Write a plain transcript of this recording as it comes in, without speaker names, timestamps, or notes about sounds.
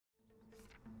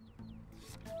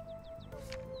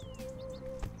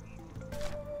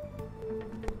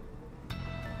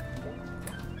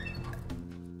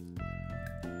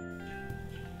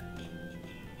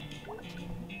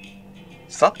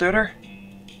Sup, duder?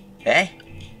 Hey?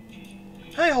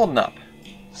 How you holding up?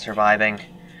 Surviving.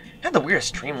 Had the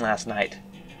weirdest dream last night.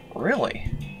 Really?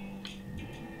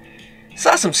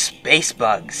 Saw some space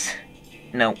bugs.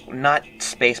 No, not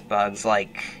space bugs,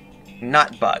 like...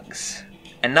 not bugs.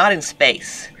 And not in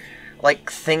space.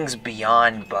 Like things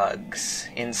beyond bugs.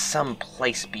 In some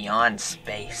place beyond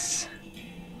space.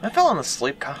 I fell on the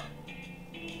sleep...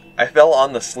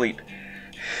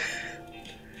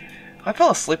 I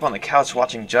fell asleep on the couch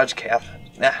watching Judge Kathy.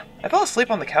 I fell asleep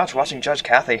on the couch watching Judge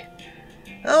Kathy.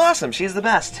 Oh, awesome, she's the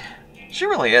best. She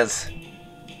really is.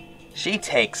 She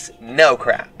takes no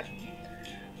crap.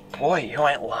 Boy, you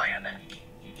ain't lying.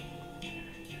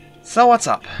 So what's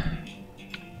up?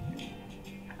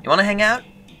 You wanna hang out?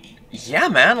 Yeah,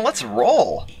 man, let's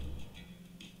roll.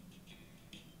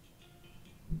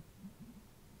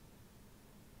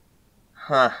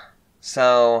 Huh.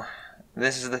 So,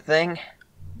 this is the thing?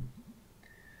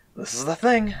 This is the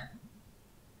thing.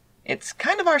 It's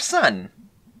kind of our son.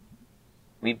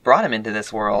 We brought him into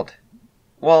this world.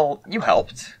 Well, you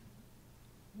helped.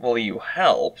 Well, you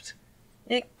helped?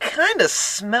 It kinda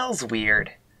smells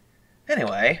weird.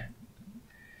 Anyway.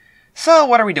 So,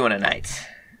 what are we doing tonight?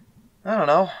 I don't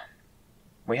know.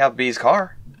 We have B's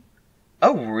car.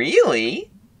 Oh,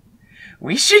 really?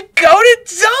 We should go to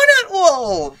Donut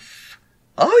Wolf!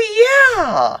 Oh,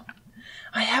 yeah!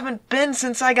 I haven't been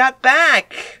since I got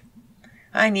back.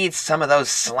 I need some of those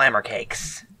slammer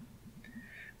cakes.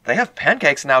 They have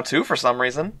pancakes now, too, for some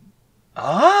reason.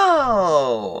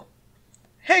 Oh!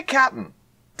 Hey, Captain.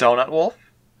 Donut Wolf?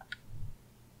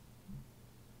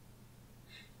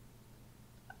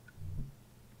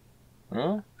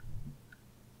 Hmm?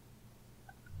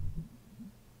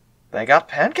 They got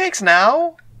pancakes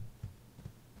now.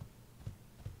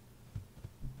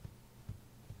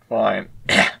 Fine.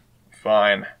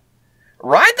 Fine.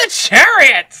 Ride the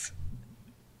chariot!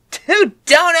 To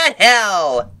Donut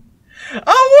Hill!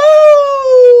 Oh,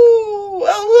 woo!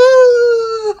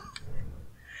 Oh,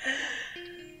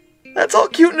 woo! That's all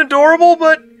cute and adorable,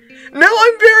 but now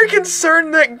I'm very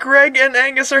concerned that Greg and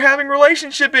Angus are having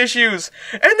relationship issues,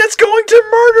 and that's going to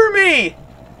murder me!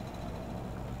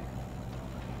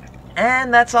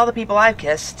 And that's all the people I've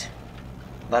kissed.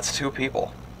 That's 2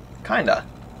 people. Kinda.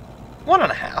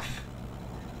 1.5.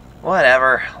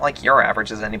 Whatever, like your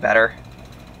average is any better.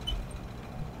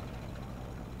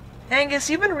 Angus,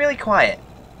 you've been really quiet.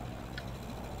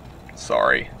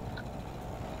 Sorry.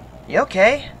 You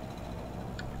okay?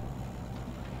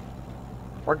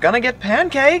 We're gonna get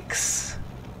pancakes!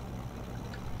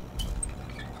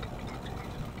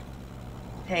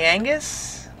 Hey,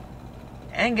 Angus?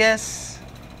 Angus?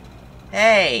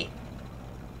 Hey!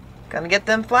 Gonna get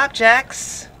them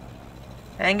flapjacks?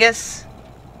 Angus?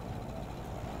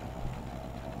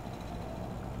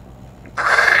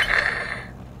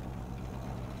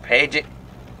 Paige.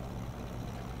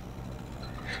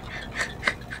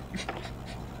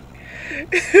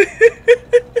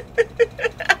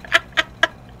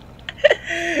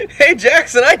 Hey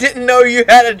Jackson, I didn't know you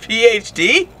had a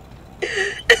PhD.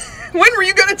 When were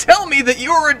you gonna tell me that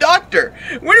you were a doctor?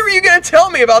 When were you gonna tell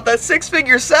me about that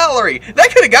 6-figure salary? That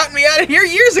could have gotten me out of here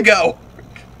years ago.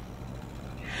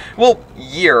 Well,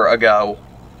 year ago.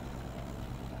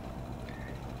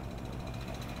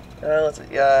 Let's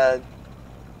see,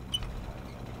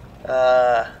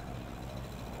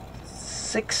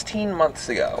 16 months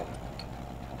ago.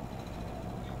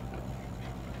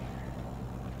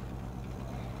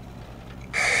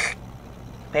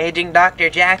 Paging Dr.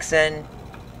 Jackson.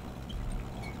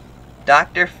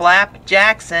 Dr. Flap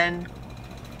Jackson.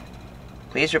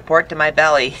 Please report to my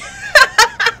belly.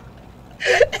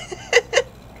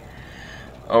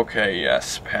 Okay,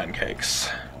 yes, pancakes.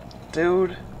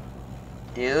 Dude.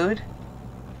 Dude?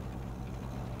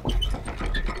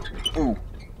 Ooh.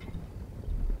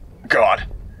 God.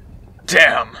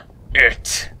 Damn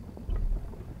it.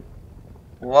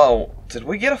 Whoa, did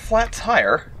we get a flat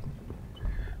tire?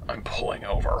 I'm pulling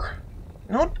over.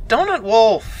 No, Donut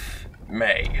Wolf.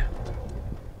 May.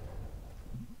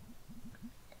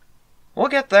 We'll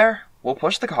get there. We'll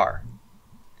push the car.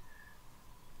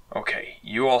 Okay,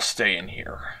 you all stay in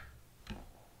here.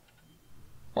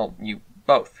 Well, you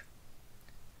both.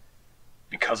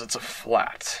 Because it's a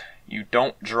flat. You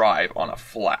don't drive on a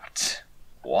flat.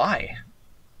 Why?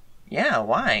 Yeah,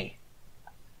 why?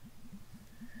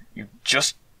 You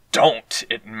just don't.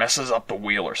 It messes up the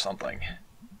wheel or something.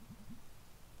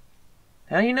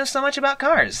 How do you know so much about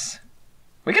cars?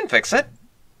 We can fix it.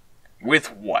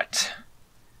 With what?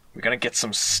 We're gonna get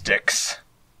some sticks.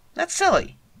 That's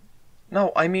silly.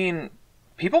 No, I mean,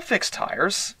 people fix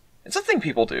tires. It's a thing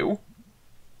people do.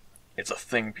 It's a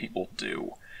thing people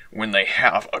do. when they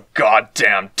have a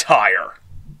goddamn tire.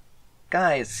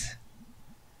 Guys,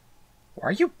 why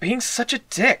are you being such a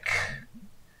dick?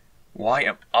 Why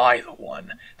am I the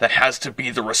one that has to be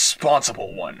the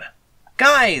responsible one?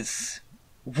 Guys!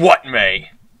 What,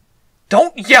 May?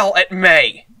 Don't yell at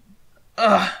May!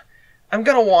 I'm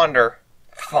gonna wander.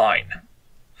 Fine.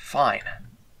 Fine.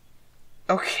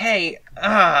 Okay,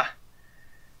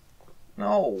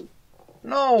 No.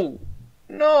 No.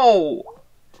 No.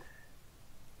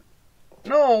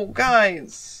 No,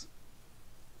 guys.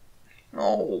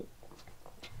 No.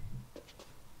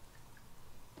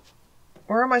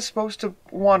 Where am I supposed to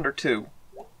wander to?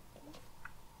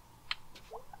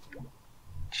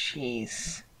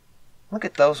 Jeez. Look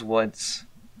at those woods.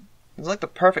 It's like the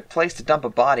perfect place to dump a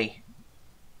body.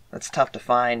 That's tough to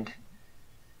find.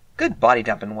 Good body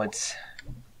dumping woods.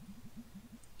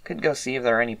 Could go see if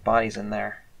there are any bodies in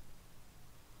there.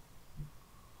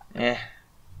 Eh.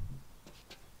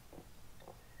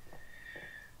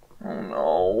 Oh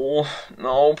no.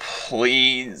 No,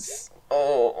 please.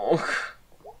 Oh.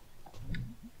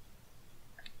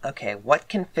 Okay, what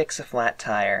can fix a flat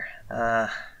tire?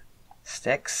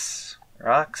 Sticks,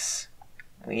 rocks,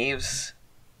 leaves,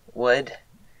 wood,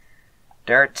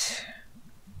 dirt.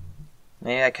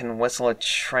 Maybe I can whistle a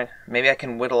trench. Maybe I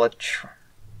can whittle a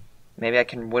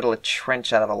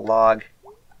trench out of a log.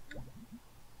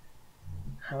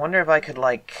 I wonder if I could,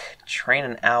 like, train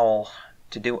an owl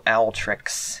to do owl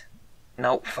tricks.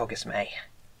 Nope, focus, May.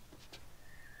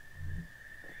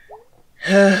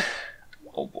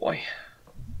 Oh boy.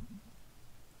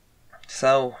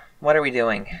 So, what are we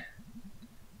doing?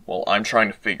 Well, I'm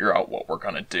trying to figure out what we're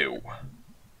gonna do.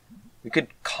 We could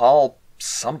call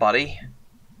somebody.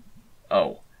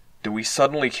 Oh, do we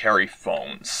suddenly carry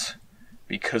phones?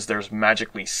 Because there's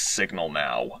magically signal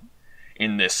now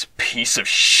in this piece of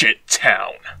shit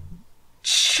town.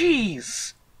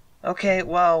 Jeez! Okay,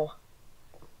 well...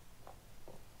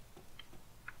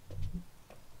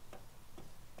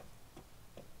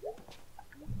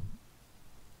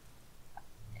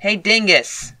 Hey,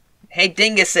 Dingus! Hey,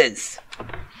 Dinguses!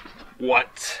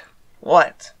 What?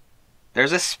 What?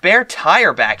 There's a spare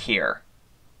tire back here.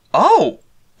 Oh!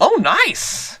 Oh,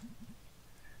 nice!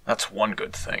 That's one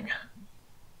good thing.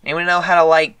 Anyone know how to,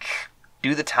 like,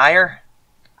 do the tire?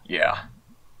 Yeah.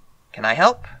 Can I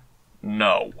help?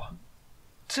 No.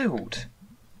 Dude.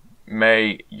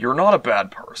 May, you're not a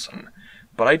bad person,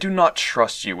 but I do not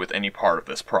trust you with any part of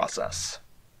this process.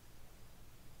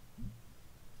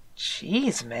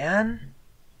 Jeez, man.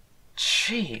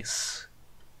 Jeez.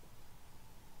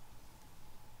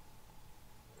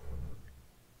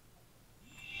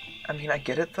 I mean, I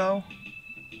get it, though.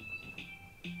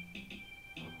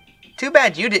 Too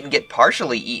bad you didn't get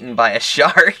partially eaten by a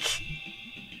shark.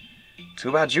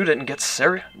 Too bad you didn't get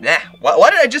Nah,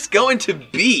 what did I just go into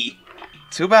B?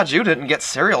 Too bad you didn't get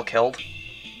serial killed.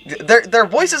 Their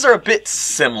voices are a bit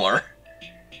similar.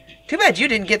 Too bad you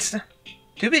didn't get...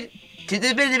 Too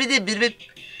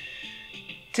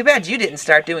bad you didn't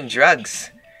start doing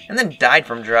drugs, and then died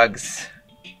from drugs.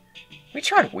 We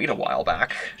tried weed a while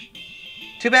back.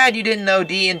 Too bad you didn't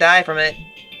OD and die from it.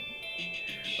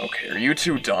 Okay, are you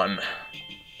two done?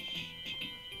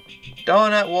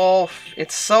 Donut Wolf,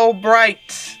 it's so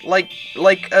bright, like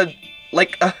a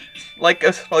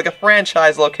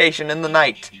franchise location in the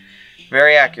night.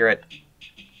 Very accurate.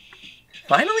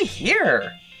 Finally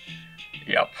here.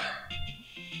 Yep.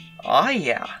 Ah,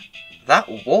 yeah. That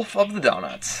wolf of the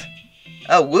donuts.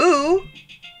 A woo!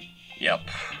 Yep.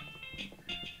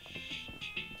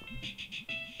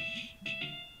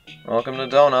 Welcome to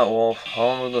Donut Wolf,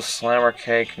 home of the Slammer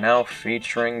Cake, now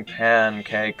featuring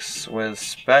pancakes with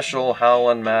special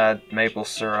Howlin' Mad maple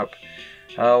syrup.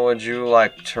 How would you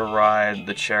like to ride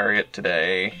the chariot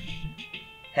today?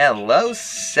 Hello,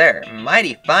 sir.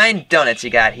 Mighty fine donuts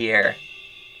you got here.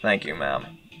 Thank you,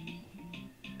 ma'am.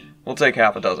 We'll take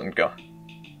half a dozen go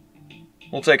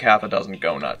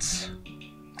nuts.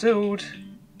 Dude,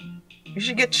 you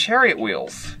should get chariot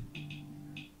wheels.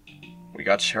 We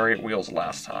got chariot wheels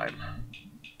last time.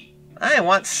 I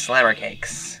want slammer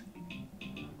cakes.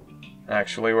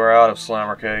 Actually, we're out of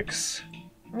slammer cakes.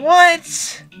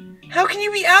 What? How can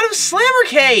you be out of slammer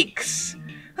cakes?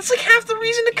 That's like half the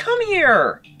reason to come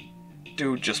here.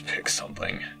 Dude, just pick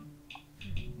something.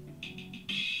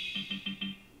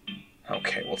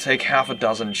 Okay, we'll take half a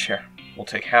dozen chariot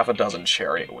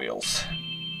wheels.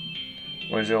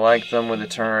 Would you like them with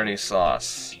eternity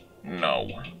sauce? No.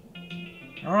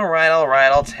 Alright,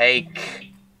 I'll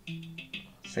take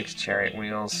 6 chariot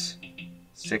wheels.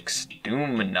 6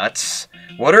 doom nuts.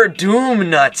 What are doom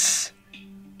nuts?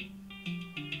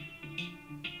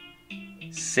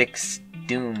 6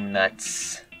 doom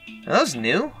nuts. Are those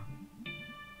new?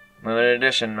 Limited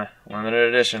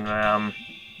edition, ma'am.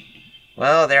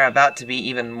 Well, they're about to be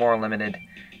even more limited,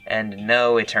 and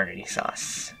no eternity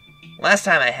sauce. Last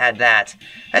time I had that,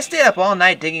 I stayed up all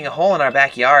night digging a hole in our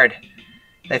backyard.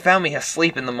 They found me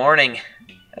asleep in the morning,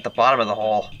 at the bottom of the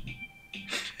hole.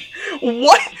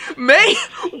 What? May?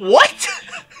 What?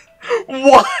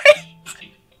 What?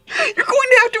 You're going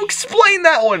to have to explain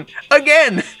that one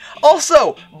again.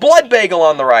 Also, blood bagel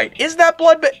on the right. Is that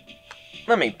blood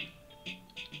Let me...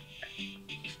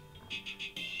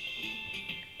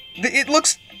 It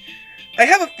looks... I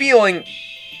have a feeling...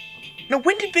 No,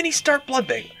 when did Vinny start blood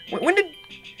bagel? When did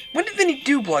Vinny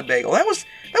do blood bagel? That was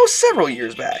several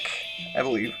years back, I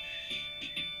believe.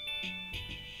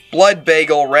 Blood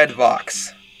bagel red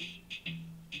vox.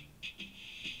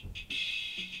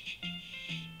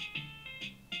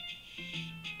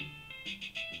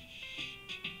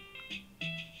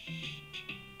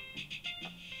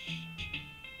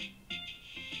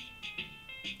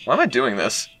 Why am I doing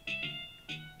this?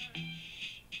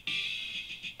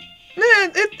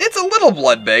 It's a little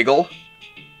blood bagel.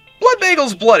 Blood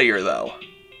bagel's bloodier, though.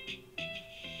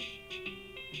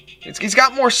 It's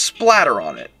got more splatter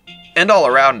on it. And all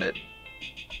around it.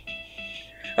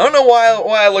 I don't know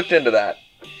why I looked into that.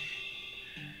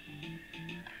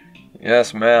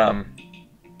 Yes, ma'am.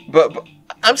 But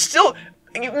I'm still...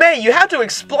 May, you have to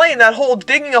explain that whole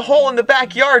digging a hole in the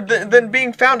backyard than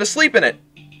being found asleep in it.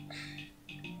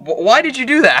 Why did you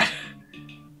do that?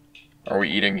 Are we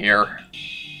eating here?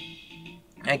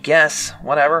 I guess.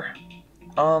 Whatever.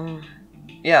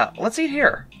 Yeah, let's eat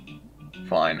here.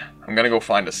 Fine. I'm gonna go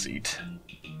find a seat.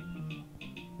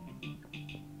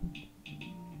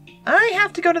 I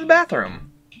have to go to the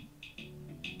bathroom.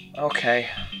 Okay.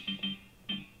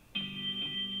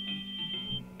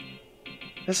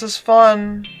 This is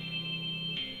fun.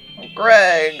 Oh,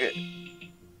 Greg.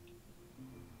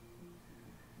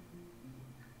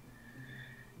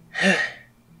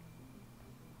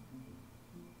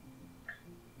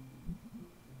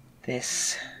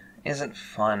 This isn't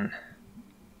fun.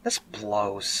 This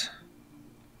blows.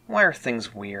 Why are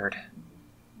things weird?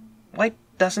 Why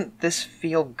doesn't this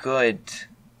feel good?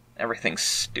 Everything's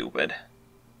stupid.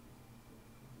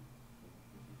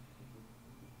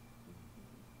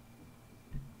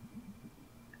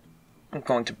 I'm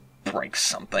going to break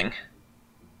something.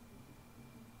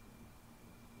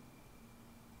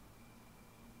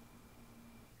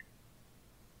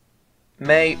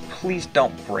 May, please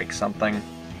don't break something.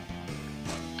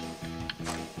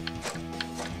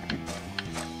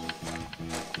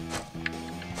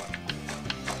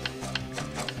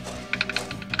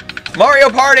 Mario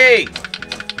Party!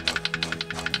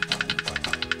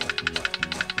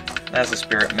 As the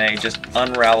spirit may, just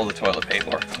unravel the toilet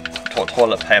paper.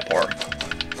 Toilet paper.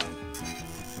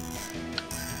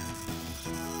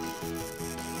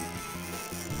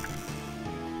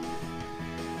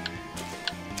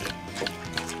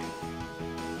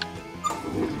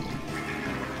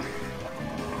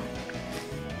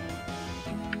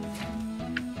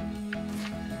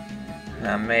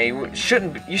 Now, May, you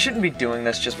shouldn't be doing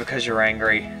this just because you're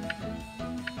angry.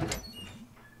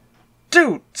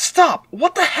 Dude, stop!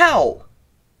 What the hell?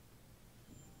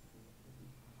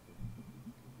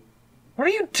 What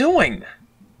are you doing?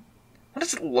 What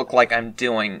does it look like I'm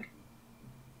doing?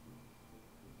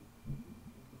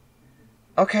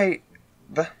 Okay,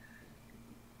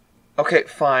 okay,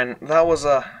 fine. That was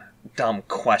a dumb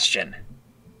question.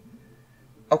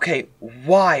 Okay,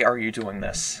 why are you doing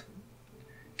this?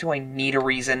 Do I need a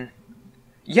reason?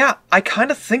 Yeah, I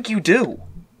kind of think you do.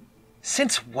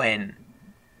 Since when?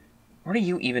 What are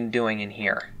you even doing in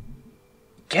here?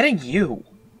 Getting you.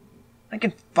 I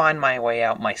can find my way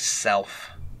out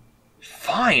myself.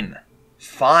 Fine.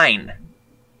 Fine.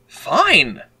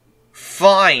 Fine.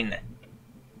 Fine.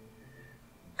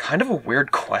 Kind of a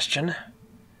weird question.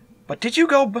 But did you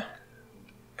go...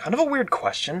 Kind of a weird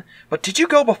question. But did you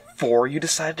go before you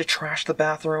decided to trash the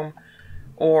bathroom?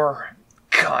 Or...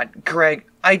 God, Greg,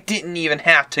 I didn't even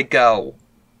have to go.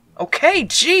 Okay,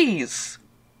 jeez.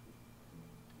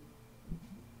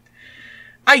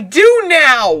 I do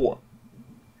now!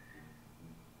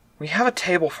 We have a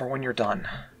table for when you're done.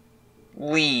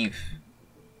 Leave.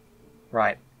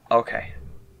 Right, okay.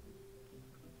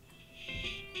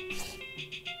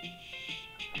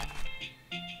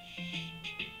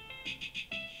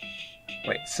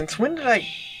 Wait, since when did I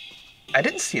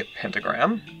didn't see a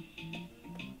pentagram.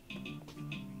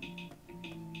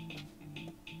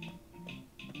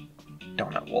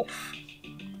 Donut Wolf.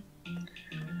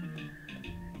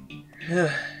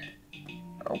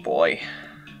 Oh boy.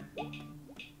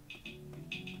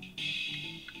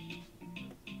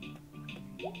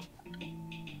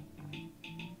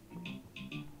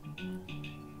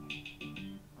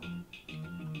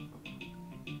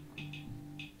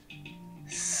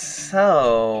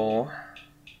 So...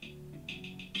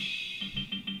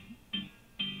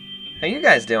 how you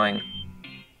guys doing?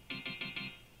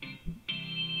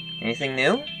 Anything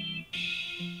new?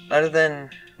 Other than,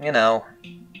 you know,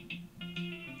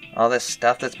 all this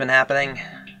stuff that's been happening?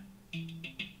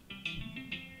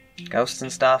 Ghosts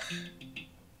and stuff?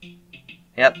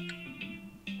 Yep.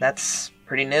 That's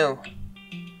pretty new.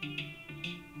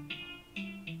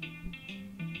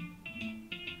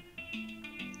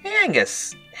 Hey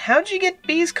Angus, how'd you get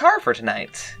Bee's car for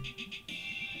tonight?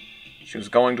 She was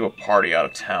going to a party out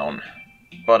of town,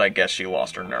 but I guess she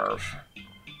lost her nerve.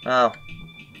 Oh.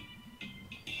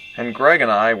 And Greg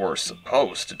and I were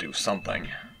supposed to do something.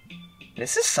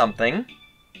 This is something.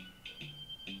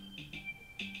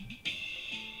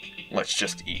 Let's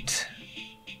just eat.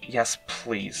 Yes,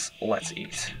 please, let's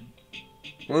eat.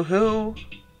 Woohoo!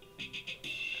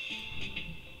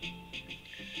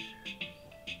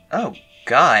 Oh,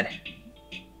 God.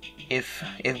 If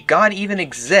God even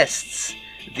exists,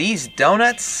 these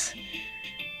donuts...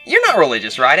 You're not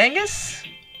religious, right, Angus?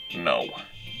 No.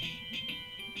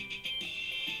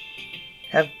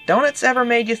 Have donuts ever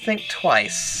made you think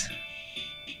twice?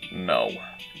 No.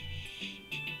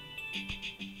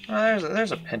 Oh,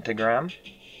 there's a pentagram.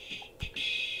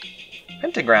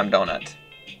 Pentagram donut.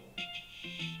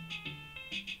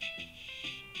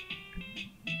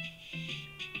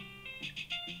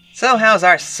 So how's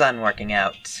our son working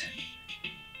out?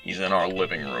 He's in our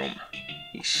living room.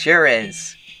 He sure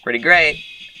is. Pretty great.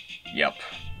 Yep.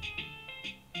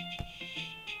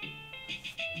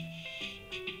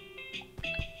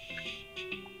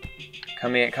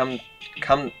 Come here, come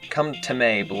to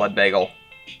me, blood bagel.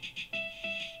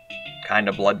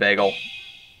 Kinda blood bagel.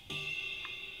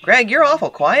 Greg, you're awful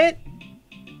quiet.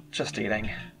 Just eating.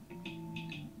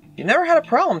 You never had a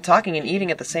problem talking and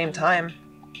eating at the same time.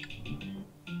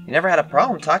 You never had a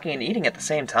problem talking and eating at the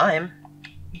same time.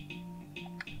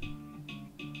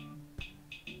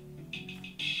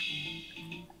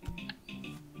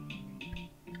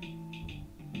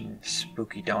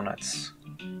 Spooky donuts.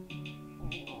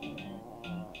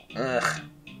 Ugh,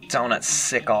 donut's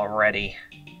sick already.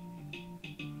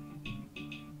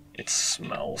 It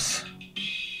smells.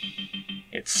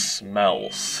 It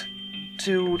smells.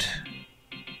 Dude.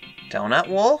 Donut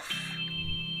Wolf?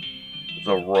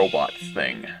 The robot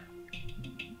thing.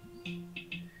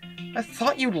 I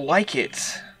thought you'd like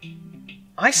it.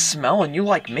 I smell and you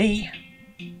like me.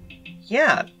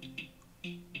 Yeah.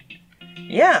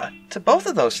 Yeah, to both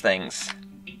of those things.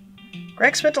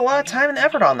 Greg spent a lot of time and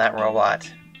effort on that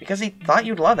robot, because he thought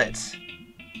you'd love it.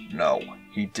 No,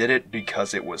 he did it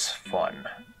because it was fun.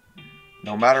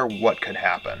 No matter what could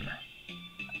happen.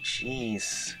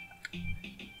 Jeez.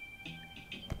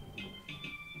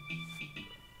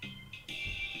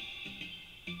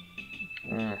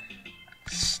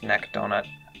 Snack donut.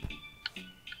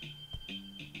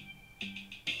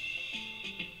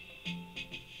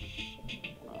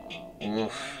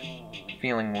 Oof.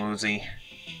 Feeling woozy.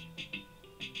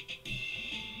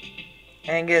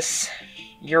 Angus,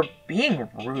 you're being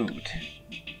rude.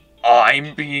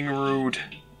 I'm being rude.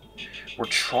 We're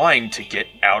trying to get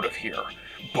out of here,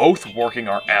 both working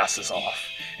our asses off,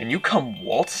 and you come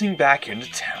waltzing back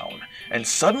into town, and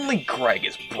suddenly Greg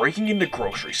is breaking into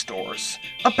grocery stores.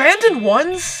 Abandoned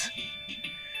ones?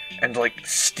 And, like,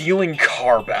 stealing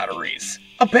car batteries.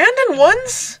 Abandoned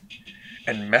ones?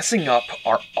 And messing up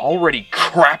our already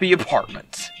crappy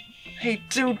apartment. Hey,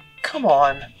 dude, come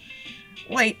on.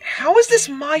 Wait, how is this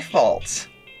my fault?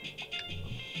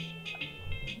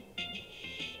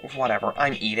 Whatever,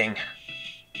 I'm eating.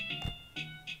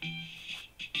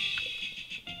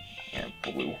 Yeah,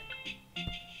 blue.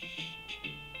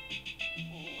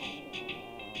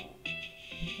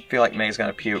 I feel like May's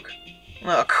gonna puke.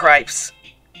 Oh, cripes.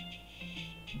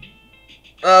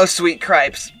 Oh, sweet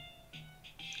cripes.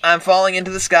 I'm falling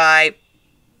into the sky.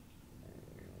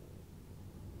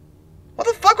 What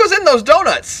the fuck was in those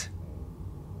donuts?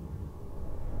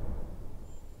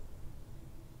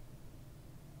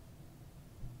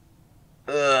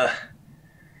 Ugh.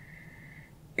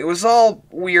 It was all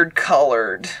weird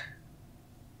colored.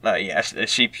 Yeah,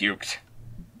 she puked.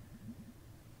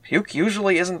 Puke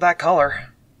usually isn't that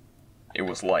color. It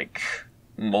was like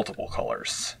multiple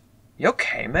colors. You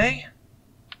okay, May?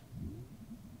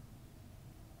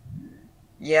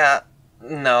 Yeah,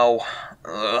 no.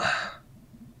 Ugh.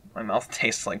 My mouth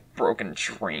tastes like broken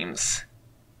dreams.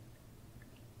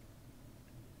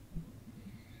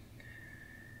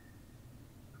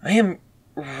 I am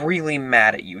really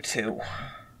mad at you two.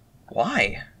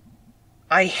 Why?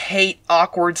 I hate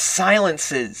awkward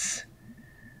silences.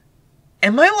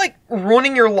 Am I, like,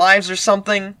 ruining your lives or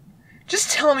something? Just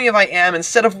tell me if I am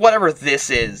instead of whatever this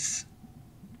is.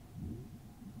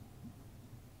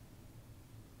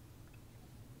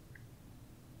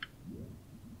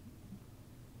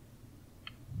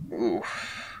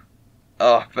 Oof.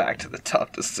 Oh, back to the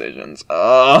tough decisions.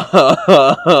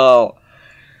 Oh.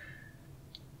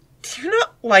 Do you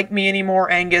not like me anymore,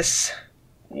 Angus?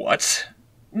 What?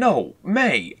 No,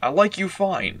 May, I like you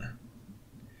fine.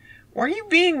 Why are you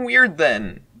being weird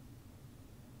then?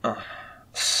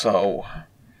 So...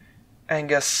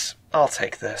 Angus, I'll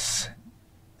take this.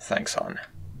 Thanks, hon.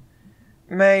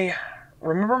 May,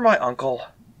 remember my uncle?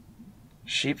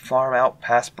 Sheep farm out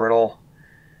past Brittle,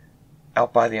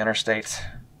 out by the interstate.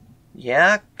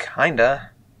 Yeah,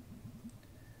 kinda.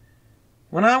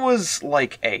 When I was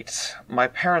like 8, my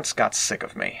parents got sick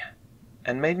of me,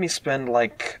 and made me spend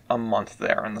like a month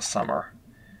there in the summer.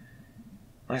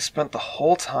 I spent the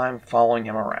whole time following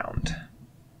him around.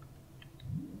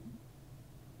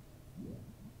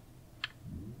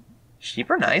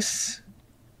 Sheep are nice.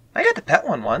 I got to pet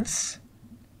one once.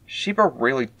 Sheep are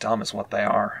really dumb is what they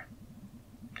are.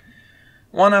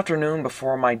 One afternoon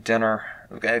before my dinner...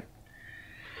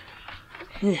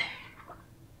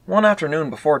 One afternoon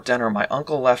before dinner, my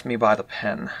uncle left me by the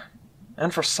pen,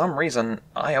 and for some reason,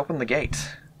 I opened the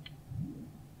gate.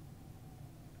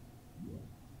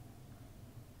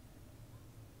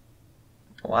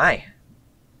 Why?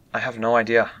 I have no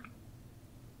idea.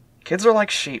 Kids are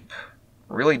like sheep.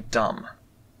 Really dumb.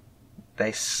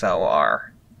 They so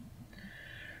are.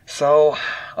 So,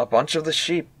 a bunch of the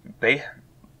sheep,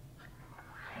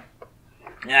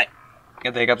 Yeah,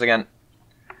 get the hiccups again.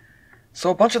 So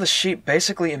a bunch of the sheep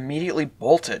basically immediately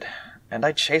bolted, and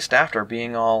I chased after,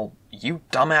 being all, "You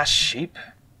dumbass sheep."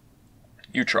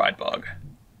 You tried, Bug.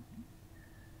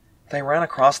 They ran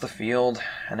across the field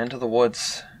and into the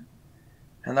woods,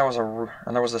 and there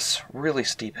was this really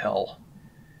steep hill.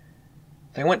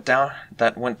 They went down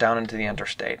into the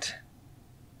interstate.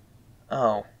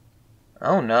 Oh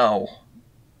no.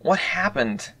 What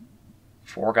happened?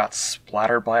 4 got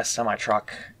splattered by a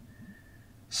semi-truck.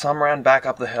 Some ran back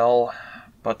up the hill,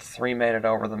 but 3 made it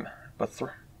over the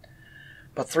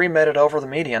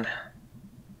median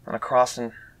and across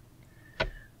and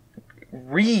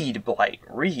Blight.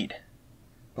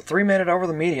 But 3 made it over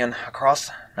the median across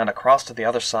to the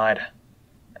other side,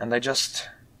 and they just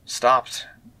stopped.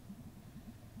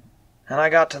 And I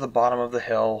got to the bottom of the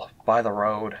hill by the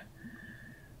road,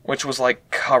 which was like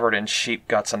covered in sheep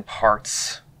guts and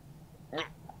parts.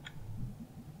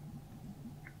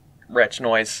 Retch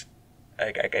noise.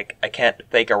 I can't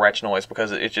fake a retch noise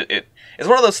because it's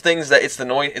one of those things that it's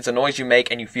a noise you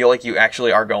make and you feel like you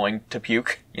actually are going to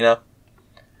puke, you know?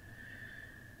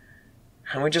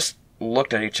 And we just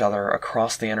looked at each other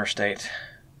across the interstate.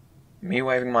 Me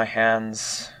waving my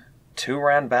hands. 2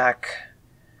 ran back.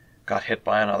 Got hit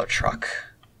by another truck.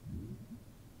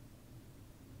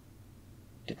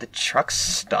 Did the truck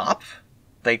stop?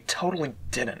 They totally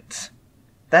didn't.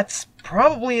 That's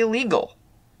probably illegal.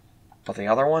 But the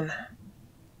other one,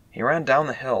 he ran down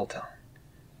the hill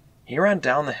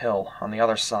on the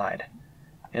other side,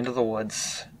 into the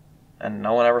woods, and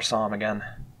no one ever saw him again.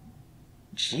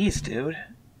 Jeez, dude.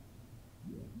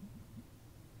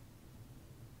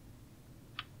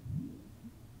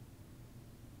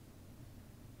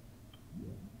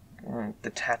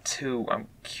 The tattoo. I'm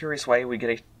curious why we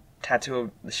get a tattoo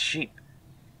of the sheep.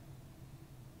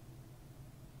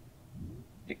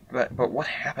 But what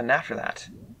happened after that?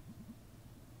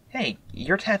 Hey,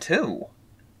 your tattoo.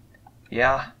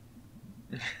 Yeah.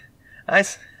 I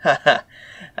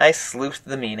sleuthed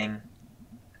the meaning.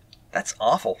 That's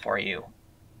awful for you.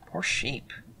 Poor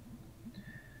sheep.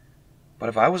 But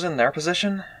if I was in their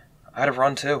position, I'd have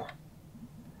run too.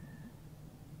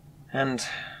 And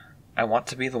I want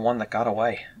to be the one that got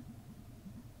away.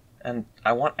 And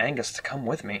I want Angus to come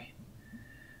with me.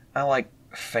 I,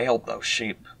 failed those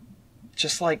sheep.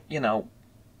 Just like,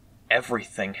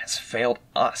 everything has failed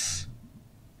us.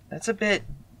 That's a bit...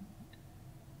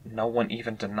 No one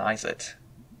even denies it.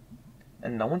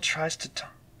 And no one tries to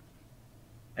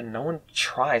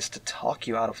talk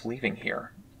you out of leaving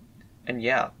here. And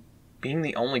yeah, being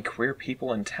the only queer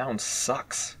people in town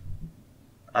sucks.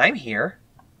 I'm here.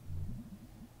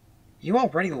 You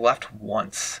already left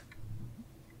once.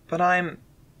 But I'm...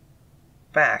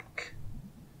 back.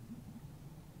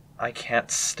 I can't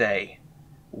stay.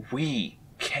 We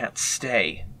can't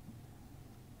stay.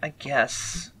 I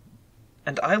guess.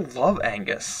 And I love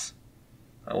Angus.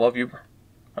 I love you.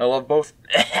 I love both.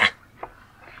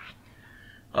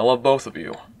 I love both of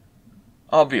you.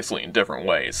 Obviously in different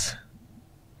ways.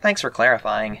 Thanks for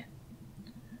clarifying.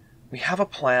 We have a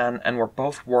plan and we're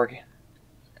both working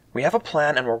We have a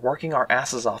plan and we're working our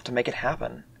asses off to make it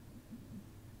happen.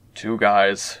 2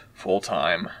 guys,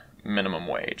 full-time, minimum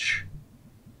wage.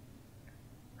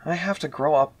 I have to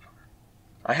grow up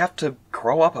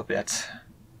a bit.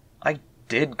 I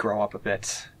did grow up a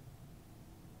bit.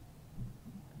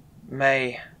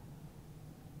 May,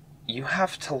 you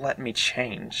have to let me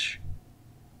change.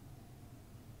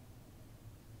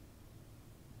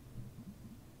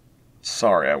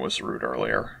 Sorry I was rude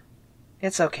earlier.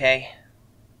 It's okay.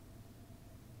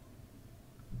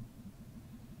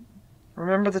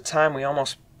 Remember the time we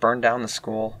almost burned down the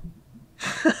school?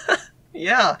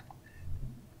 Yeah.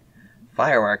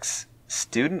 Fireworks.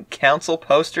 Student council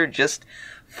poster just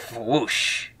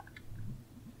whoosh.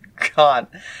 God,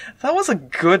 that was a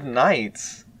good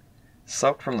night.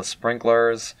 Soaked from the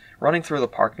sprinklers, running through the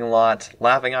parking lot,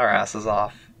 laughing our asses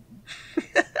off.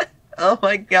 Oh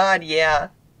my God, yeah.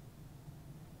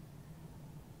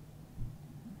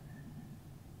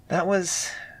 That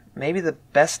was maybe the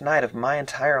best night of my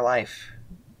entire life.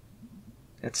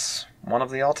 It's one of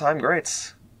the all-time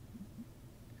greats.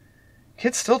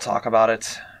 Kids still talk about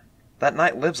it. That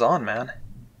night lives on, man.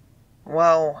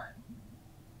 Well,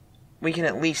 we can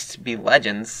at least be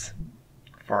legends.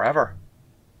 Forever.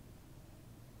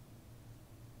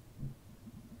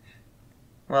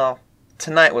 Well,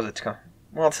 tonight was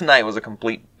a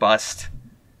complete bust.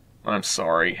 I'm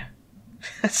sorry.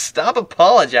 Stop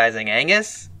apologizing,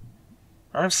 Angus.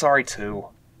 I'm sorry too.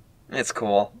 It's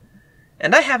cool.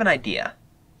 And I have an idea.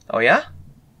 Oh yeah?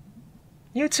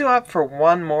 You two up for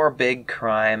one more big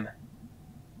crime?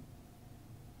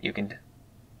 You can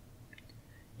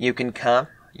come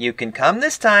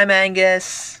this time,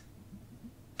 Angus.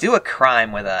 Do a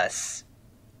crime with us.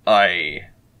 Okay.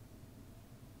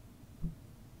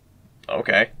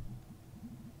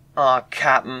 Aw,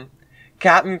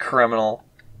 Captain Criminal.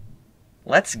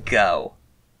 Let's go.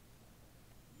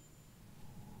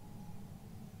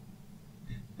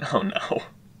 Oh no.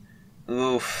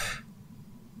 Oof.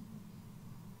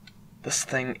 This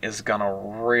thing is gonna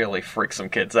really freak some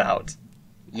kids out.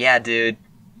 Yeah, dude.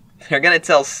 They're gonna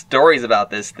tell stories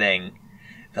about this thing.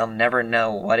 They'll never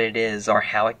know what it is or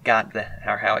how it got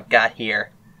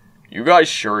here. You guys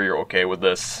sure you're okay with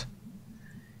this?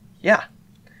 Yeah.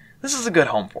 This is a good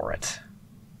home for it.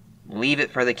 Leave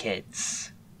it for the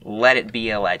kids. Let it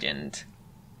be a legend.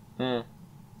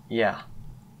 Yeah.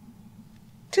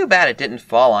 Too bad it didn't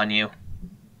fall on you.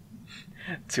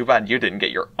 Too bad you didn't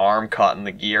get your arm caught in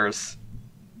the gears.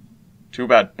 Too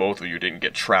bad both of you didn't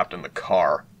get trapped in the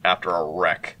car after a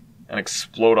wreck and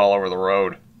explode all over the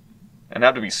road and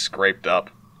have to be scraped up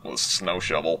with a snow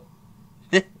shovel.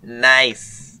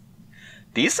 Nice.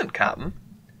 Decent, Captain.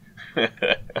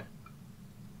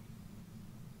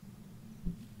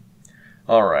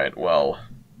 Alright, well,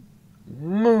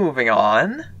 moving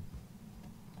on.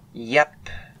 Yep.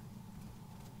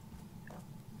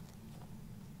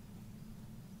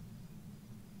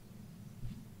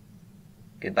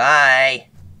 Goodbye.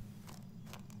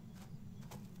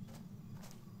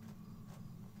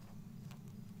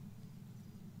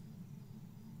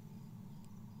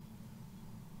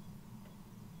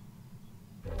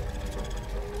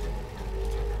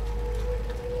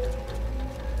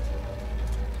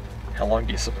 how long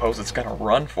do you suppose it's gonna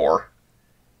run for?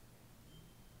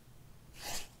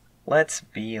 Let's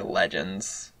be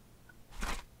legends.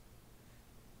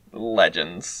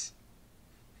 Legends.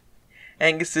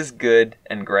 Angus is good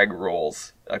and Greg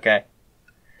rules, okay?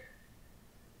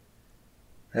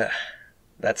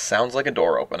 That sounds like a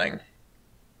door opening.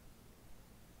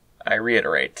 I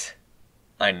reiterate,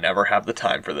 I never have the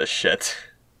time for this shit.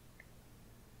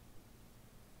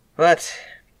 But,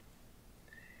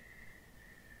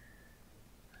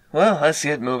 well, let's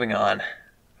get moving on.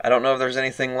 I don't know if there's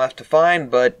anything left to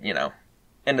find, but, you know,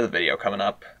 end of the video coming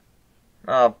up.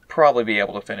 I'll probably be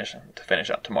able to finish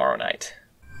up tomorrow night.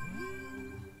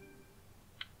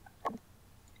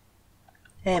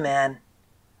 Hey, man.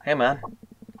 Hey, man.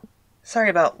 Sorry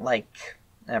about, like,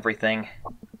 everything.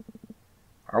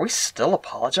 Are we still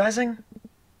apologizing?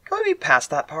 Can we be past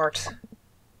that part?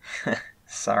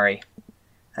 Sorry.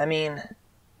 I mean,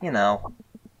 you know.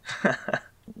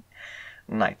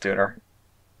 Night, Tutor.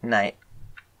 Night.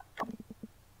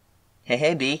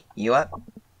 Hey, B, you up?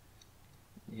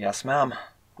 Yes, ma'am.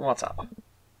 What's up?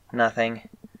 Nothing.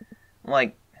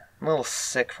 Like, I'm a little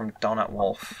sick from Donut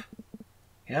Wolf.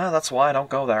 Yeah, that's why I don't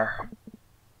go there.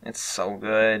 It's so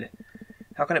good.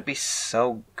 How can it be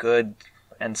so good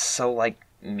and so, like,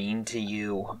 mean to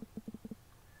you?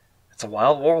 It's a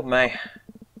wild world, May.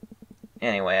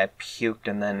 Anyway, I puked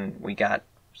and then we got...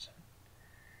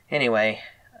 Anyway,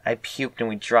 I puked and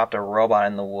we dropped a robot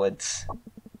in the woods.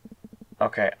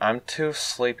 Okay, I'm too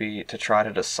sleepy to try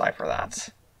to decipher that.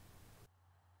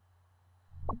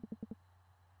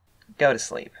 Go to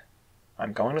sleep.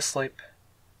 I'm going to sleep.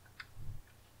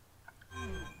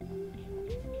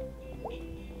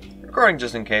 Recording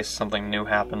just in case something new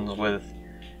happens with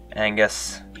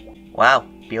Angus. Wow,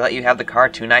 he let you have the car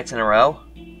 2 nights in a row?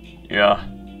 Yeah.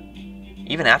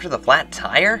 Even after the flat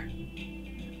tire?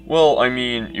 Well, I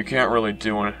mean, you can't really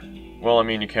do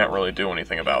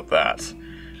anything about that.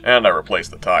 And I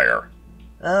replaced the tire.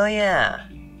 Oh yeah.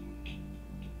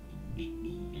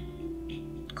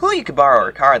 Cool you could borrow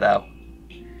her car, though.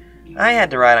 I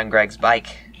had to ride on Greg's bike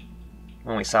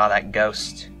when we saw that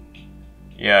ghost.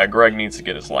 Yeah, Greg needs to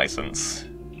get his license.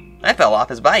 I fell off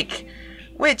his bike,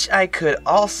 which I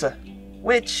also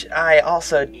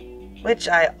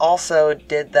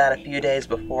did that a few days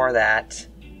before that.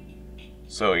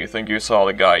 So you think you saw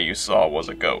the guy you saw was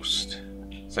a ghost?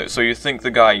 So you think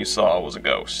the guy you saw was a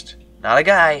ghost? Not a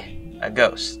guy, a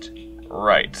ghost.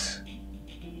 Right.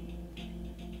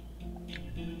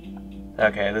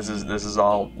 Okay, this is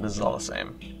all the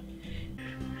same.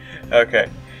 Okay.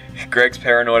 Greg's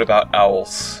paranoid about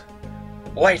owls.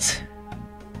 Wait.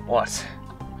 What?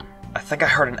 I think I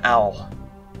heard an owl.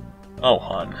 Oh,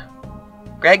 hun.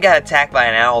 Greg got attacked by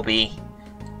an owl bee.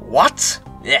 What?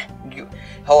 Yeah.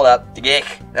 Hold up.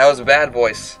 Dick. That was a bad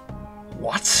voice.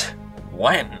 What?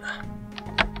 When?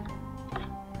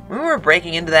 We were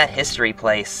breaking into that history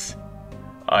place.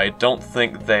 I don't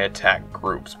think they attack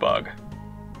groups, Bug.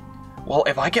 Well,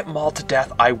 if I get mauled to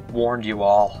death, I warned you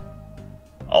all.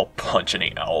 I'll punch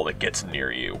any owl that gets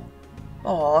near you.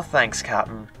 Aw, thanks,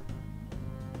 Captain.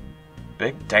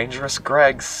 Big dangerous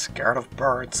Greg, scared of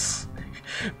birds.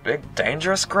 Big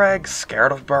dangerous Greg,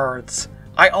 scared of birds.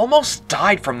 I almost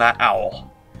died from that owl.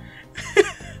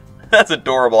 That's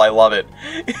adorable, I love it.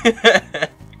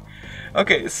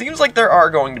 Okay, it seems like there are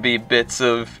going to be bits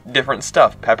of different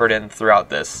stuff peppered in throughout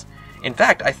this. In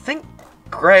fact, I think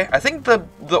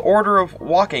the order of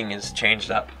walking is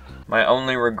changed up. My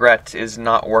only regret is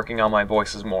not working on my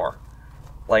voices more.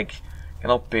 Like,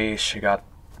 she got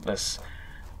this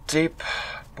deep,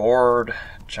 bored,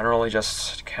 generally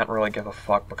just can't really give a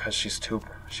fuck because she's too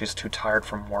tired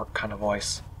from work kind of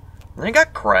voice. And then you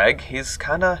got Greg, he's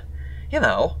kinda,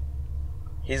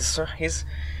 he's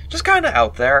just kinda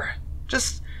out there.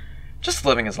 Just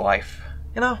living his life,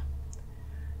 And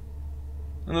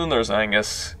then there's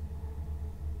Angus.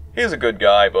 He's a good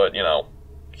guy, but,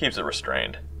 keeps it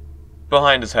restrained.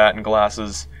 Behind his hat and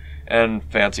glasses and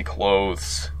fancy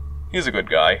clothes, he's a good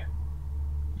guy.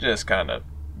 Just kind of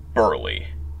burly.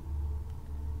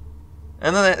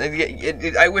 And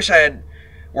then I wish I had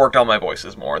worked on my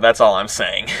voices more. That's all I'm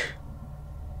saying.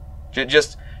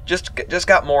 just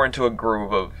got more into a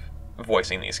groove of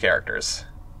voicing these characters.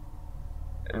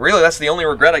 Really, that's the only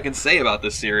regret I can say about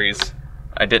this series.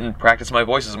 I didn't practice my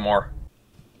voices more.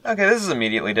 Okay, this is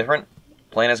immediately different.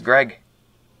 Playing as Greg.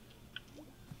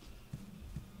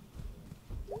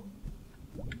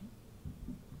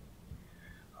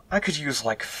 I could use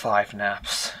like 5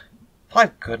 naps.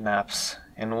 5 good naps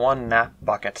in 1 nap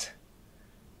bucket.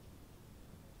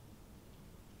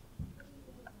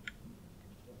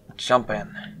 Jump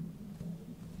in.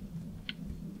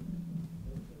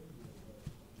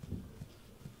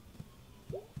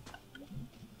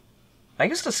 I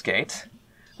used to skate.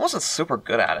 I wasn't super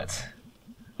good at it.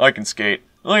 I can skate.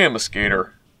 I am a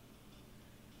skater.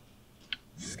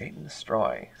 Skate and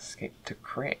destroy. Skate to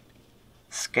create.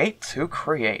 Skate to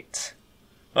create.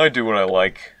 I do what I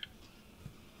like.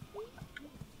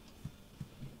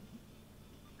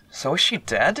 So is she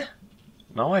dead?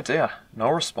 No idea. No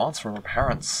response from her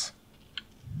parents.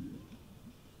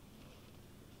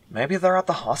 Maybe they're at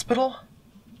the hospital?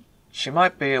 She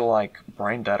might be, like,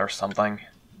 brain dead or something.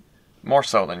 More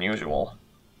so than usual.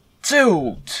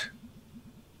 Dude!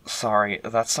 Sorry,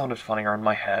 that sounded funnier in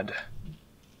my head.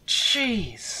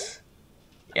 Jeez.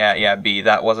 Yeah, B,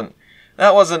 that wasn't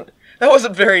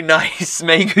very nice.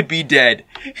 May could be dead.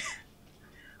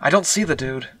 I don't see the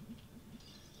dude.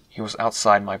 He was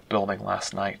outside my building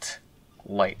last night.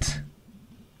 Late.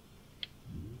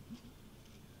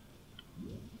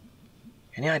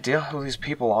 Any idea who these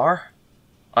people are?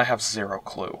 I have 0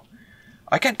 clue.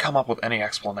 I can't come up with any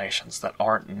explanations that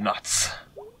aren't nuts.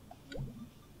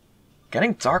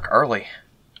 Getting dark early.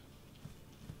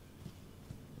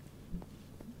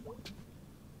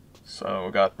 So,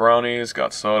 we got brownies,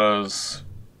 got sodas.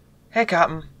 Hey,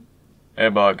 Captain. Hey,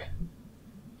 Bug.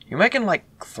 You making like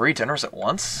 3 dinners at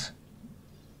once?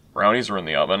 Brownies are in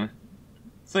the oven.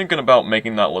 Thinking about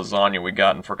making that lasagna we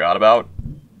got and forgot about.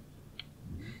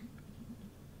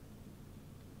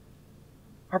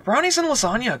 Are brownies and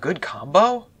lasagna a good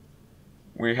combo?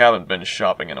 We haven't been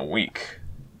shopping in a week.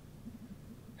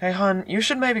 Hey, hon, you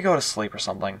should maybe go to sleep or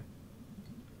something.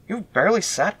 You've barely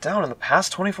sat down in the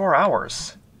past 24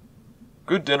 hours.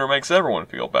 Good dinner makes everyone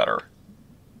feel better.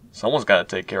 Someone's gotta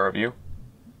take care of you.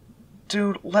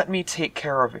 Dude, let me take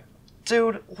care of you.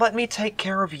 Dude, let me take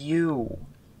care of you.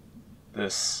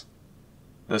 This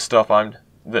stuff I'm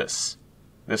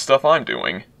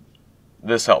doing,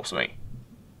 this helps me.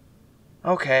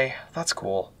 Okay, that's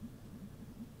cool.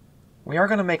 We are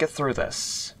gonna make it through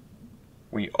this.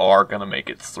 We are gonna make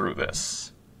it through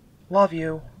this. Love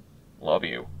you. Love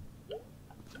you.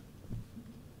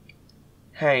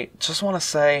 Hey, just want to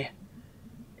say,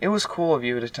 it was cool of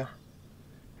you to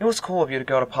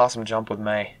go to Possum Jump with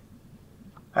May.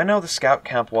 I know the scout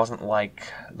camp wasn't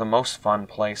like the most fun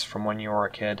place from when you were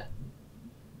a kid.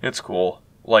 It's cool.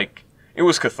 Like, it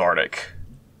was cathartic.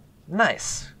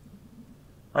 Nice.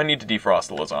 I need to defrost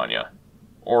the lasagna.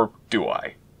 Or do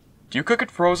I? Do you cook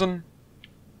it frozen?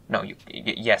 No,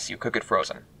 yes, you cook it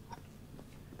frozen.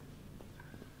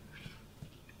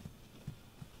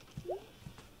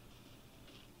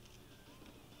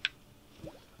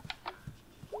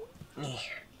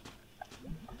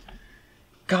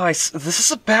 Guys, this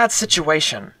is a bad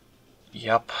situation.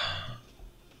 Yup.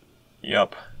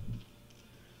 Yup.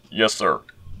 Yes, sir.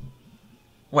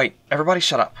 Wait, everybody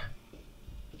shut up.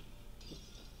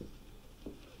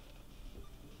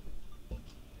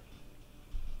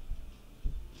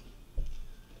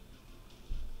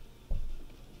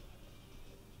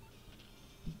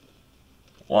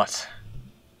 What?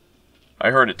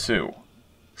 I heard it too.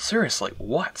 Seriously,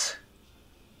 what?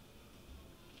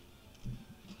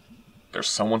 There's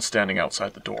someone standing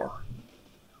outside the door.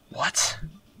 What?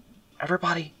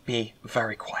 Everybody be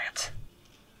very quiet.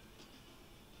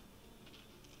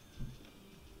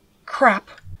 Crap.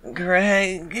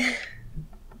 Greg.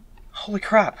 Holy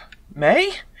crap.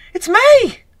 May? It's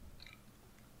May!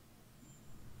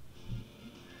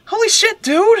 Holy shit,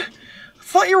 dude!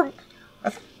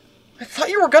 I thought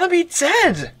you were gonna be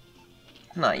dead!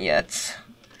 Not yet.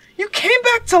 You came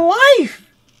back to life!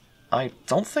 I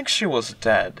don't think she was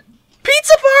dead.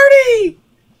 Pizza party!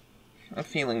 I'm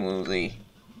feeling woozy.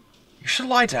 You should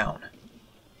lie down.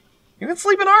 You can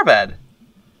sleep in our bed.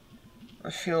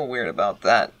 I feel weird about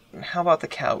that. How about the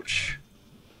couch?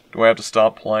 Do I have to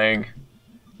stop playing?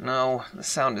 No, the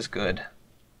sound is good.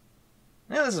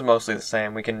 Yeah, this is mostly the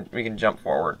same. We can jump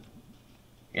forward.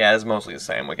 Yeah, this is mostly the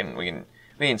same. We can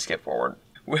skip forward.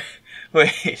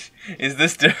 Wait, is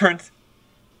this different?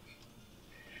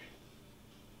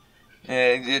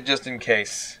 Just in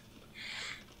case.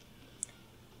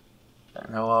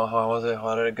 No, how was it?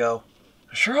 How did it go?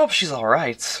 I sure hope she's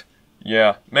alright.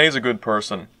 Yeah, May's a good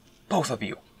person. Both of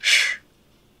you. Shh.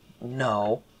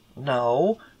 No.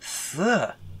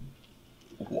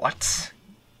 What?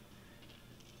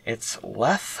 It's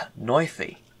Leth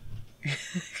Noithy.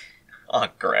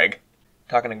 Greg.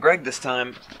 Talking to Greg this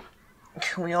time.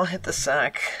 Can we all hit the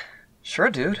sack? Sure,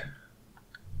 dude.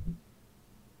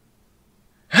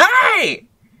 Hey!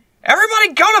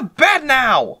 Everybody go to bed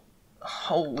now!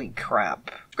 Holy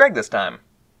crap. Greg this time.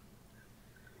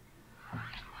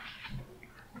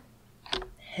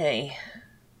 Hey.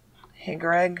 Hey,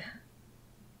 Greg.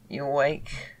 You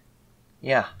awake?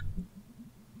 Yeah.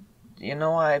 Do you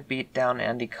know why I beat down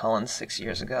Andy Cullen 6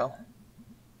 years ago?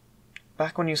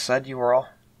 Back when you said you were all...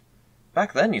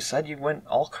 Back then you said you went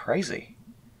all crazy.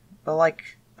 But,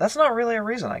 like, that's not really a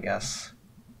reason, I guess.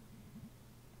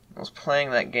 I was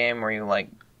playing that game where you, like,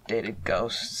 dated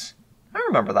ghosts. I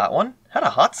remember that one. Had a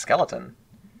hot skeleton.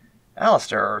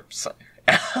 Alistair or...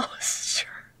 Alistair.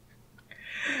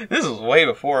 This was way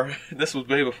before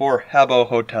Habbo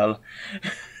Hotel.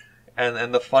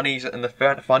 and the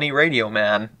funny radio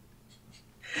man.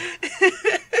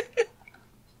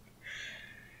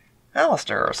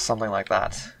 Alistair or something like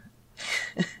that.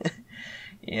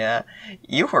 Yeah,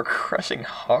 you were crushing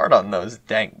hard on those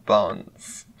dank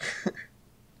bones.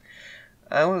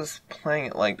 I was playing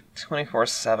it like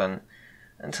 24/7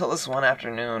 until this one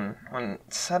afternoon when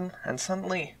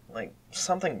suddenly, like,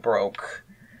 something broke.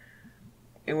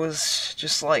 It was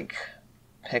just like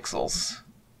pixels.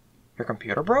 Your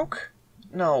computer broke?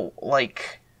 No,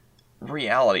 like,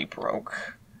 reality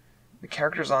broke. The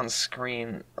characters on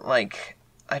screen, like,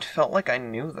 I'd felt like I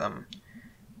knew them.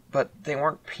 But they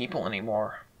weren't people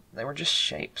anymore. They were just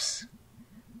shapes.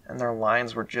 And their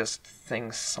lines were just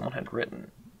things someone had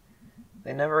written.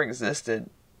 They never existed.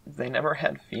 They never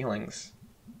had feelings.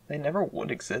 They never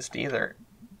would exist either.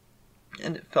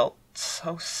 And it felt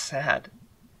so sad.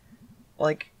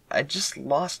 Like, I just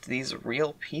lost these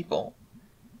real people.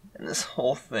 And this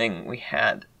whole thing we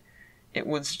had, it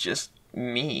was just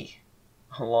me.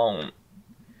 Alone.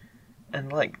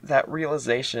 And, like, that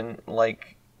realization,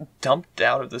 like, dumped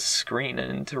out of the screen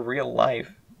and into real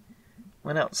life.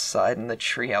 Went outside in the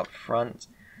tree out front.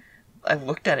 I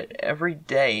looked at it every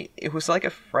day. It was like a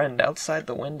friend outside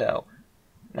the window.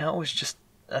 Now it was just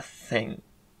a thing.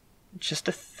 Just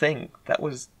a thing that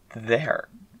was there.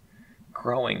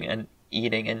 Growing and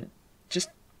eating and just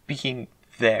being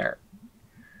there.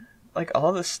 Like,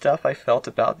 all the stuff I felt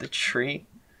about the tree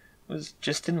was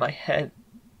just in my head.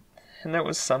 And there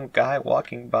was some guy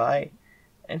walking by,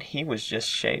 and he was just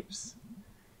shapes.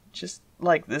 Just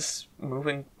like this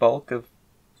moving bulk of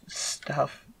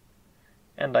stuff.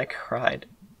 And I cried,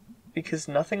 because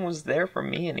nothing was there for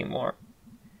me anymore.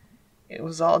 It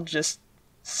was all just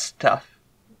stuff.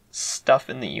 Stuff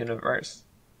in the universe.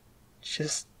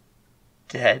 Just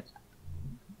dead.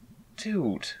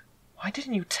 Dude, why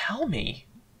didn't you tell me?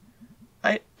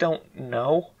 I don't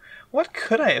know. What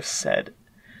could I have said?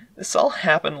 This all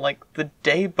happened like the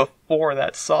day before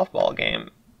that softball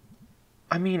game.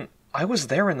 I mean, I was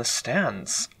there in the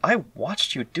stands. I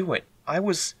watched you do it. I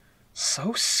was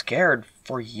so scared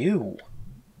for you.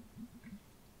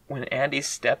 When Andy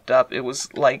stepped up, it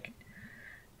was like...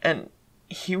 And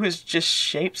he was just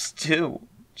shapes too.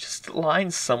 Just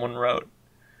lines someone wrote.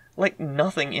 Like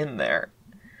nothing in there.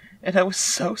 And I was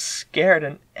so scared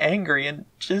and angry and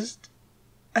just...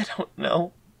 I don't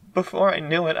know. Before I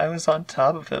knew it, I was on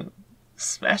top of him,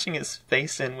 smashing his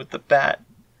face in with the bat.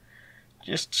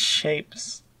 Just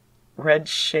shapes. Red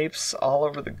shapes all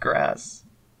over the grass.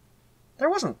 There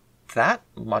wasn't that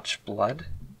much blood.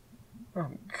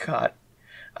 Oh, God.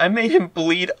 I made him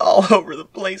bleed all over the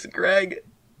place, Greg.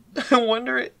 I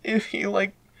wonder if he,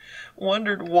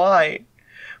 wondered why.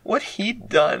 What he'd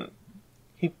done.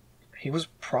 He was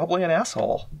probably an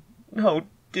asshole. No,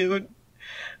 dude.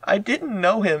 I didn't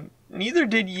know him. Neither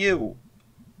did you.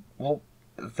 Well,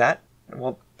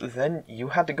 then you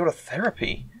had to go to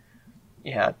therapy.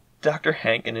 Yeah, Dr.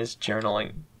 Hank and his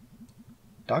journaling.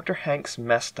 Dr. Hank's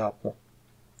messed up one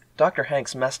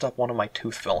of my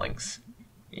tooth fillings.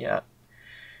 Yeah.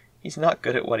 He's not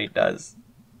good at what he does.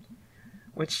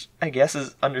 Which I guess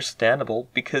is understandable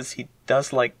because he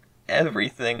does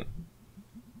everything.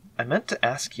 I meant to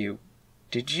ask you,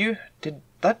 did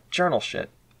that journal shit,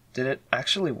 did it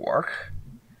actually work?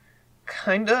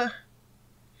 Kinda?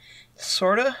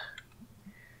 Sorta?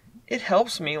 It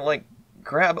helps me,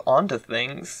 grab onto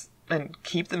things and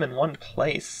keep them in one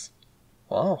place.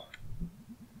 Whoa.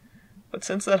 But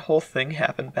since that whole thing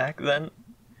happened back then,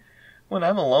 when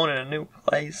I'm alone in a new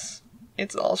place,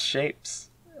 it's all shapes.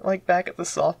 Like back at the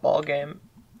softball game.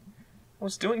 I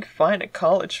was doing fine at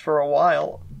college for a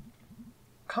while.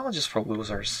 College is for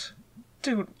losers.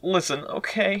 Dude, listen,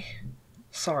 okay?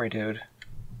 Sorry, dude.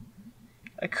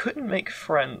 I couldn't make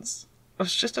friends. I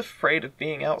was just afraid of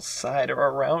being outside or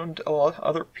around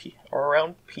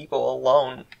around people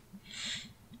alone.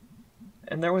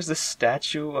 And there was this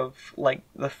statue of,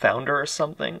 the founder or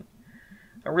something.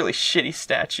 A really shitty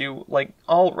statue,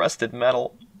 all rusted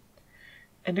metal.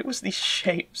 And it was these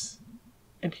shapes.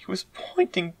 And he was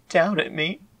pointing down at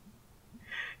me.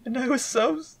 And I was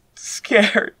so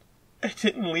scared. I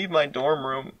didn't leave my dorm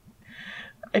room.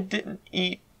 I didn't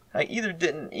eat. I either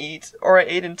didn't eat, or I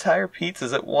ate entire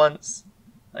pizzas at once.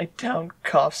 I downed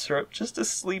cough syrup just to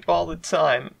sleep all the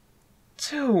time.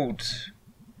 Dude.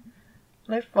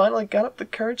 And I finally got up the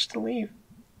courage to leave.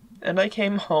 And I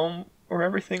came home where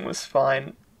everything was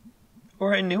fine.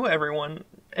 Where I knew everyone,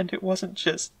 and it wasn't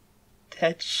just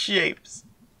dead shapes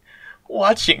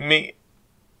watching me.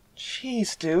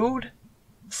 Jeez, dude.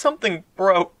 Something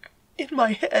broke. In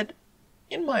my head.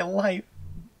 In my life.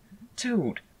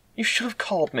 Dude, you should have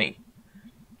called me.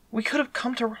 We could have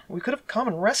come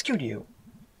and rescued you.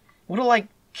 Would have,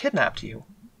 kidnapped you.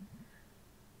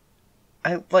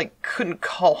 I, couldn't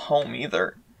call home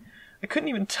either. I couldn't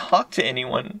even talk to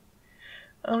anyone.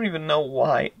 I don't even know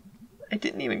why. I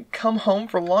didn't even come home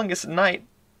for longest night.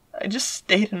 I just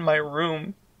stayed in my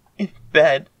room. In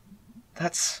bed.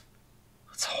 That's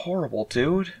horrible,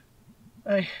 dude.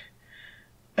 I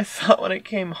thought when I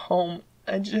came home,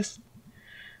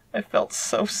 I felt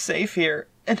so safe here,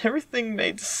 and everything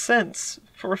made sense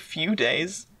for a few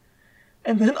days.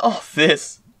 And then all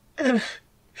this, and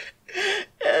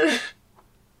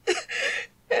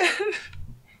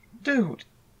dude,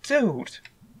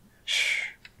 shh,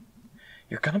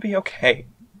 you're gonna be okay.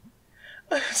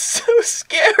 I'm so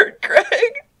scared,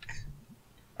 Greg.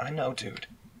 I know, dude.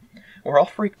 We're all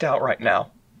freaked out right now.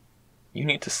 You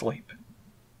need to sleep.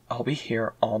 I'll be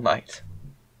here all night.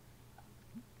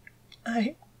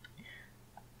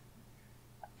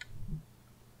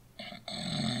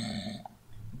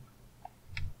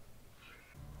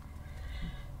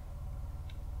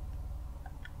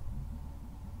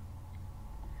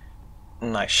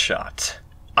 Nice shot.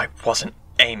 I wasn't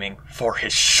aiming for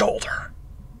his shoulder.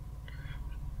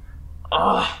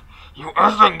 You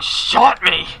effing shot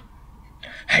me!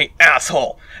 Hey,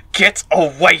 asshole! Get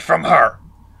away from her!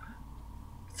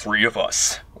 3 of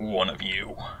us, 1 of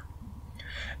you.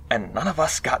 And none of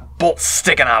us got bolts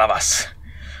sticking out of us.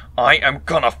 I am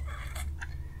gonna...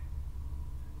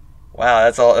 Wow,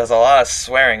 that's a lot of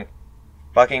swearing.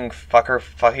 Fucking fucker,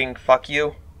 fucking fuck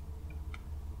you.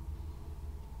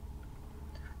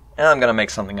 And I'm gonna make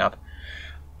something up.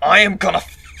 I am gonna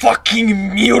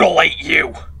fucking mutilate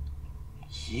you!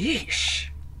 Yeesh.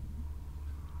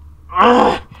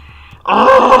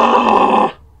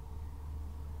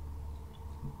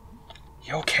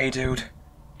 You okay, dude?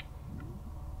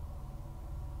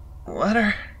 Let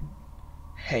her...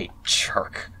 Hey,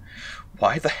 jerk.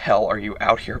 Why the hell are you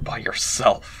out here by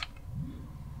yourself?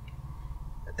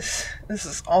 This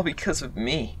is all because of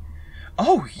me.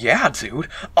 Oh yeah, dude.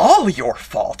 All your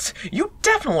fault. You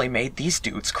definitely made these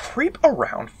dudes creep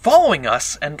around, following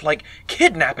us, and, like,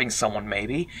 kidnapping someone,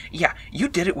 maybe. Yeah, you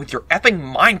did it with your effing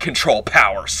mind control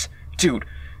powers. Dude,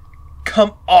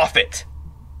 come off it.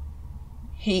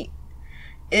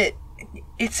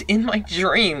 It's in my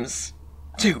dreams.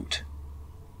 Dude.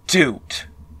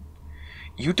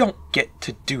 You don't get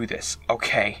to do this,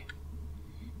 okay?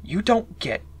 You don't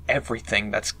get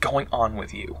everything that's going on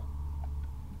with you.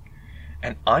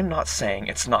 And I'm not saying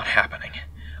it's not happening.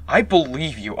 I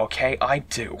believe you, okay? I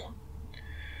do.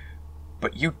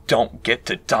 But you don't get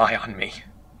to die on me.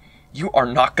 You are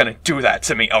not gonna do that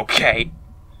to me, okay?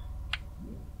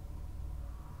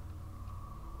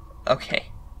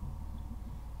 Okay.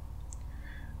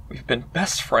 We've been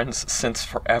best friends since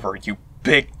forever, you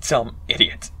big dumb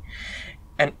idiot.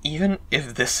 And even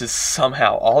if this is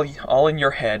somehow all in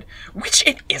your head, which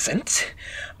it isn't,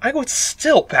 I would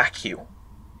still back you.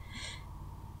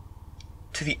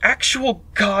 To the actual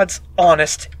God's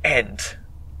honest end.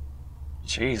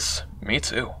 Jeez, me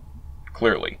too.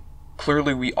 Clearly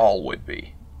we all would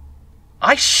be.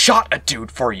 I shot a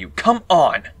dude for you, come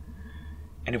on!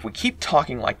 And if we keep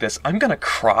talking like this, I'm gonna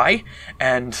cry,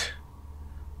 and...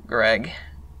 Greg...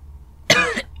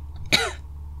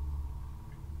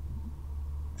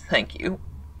 Thank you.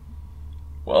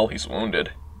 Well, he's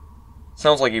wounded.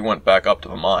 Sounds like he went back up to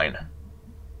the mine.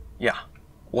 Yeah,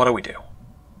 what do we do?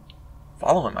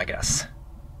 Follow him, I guess.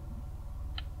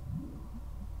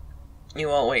 You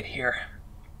all wait here.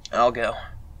 I'll go.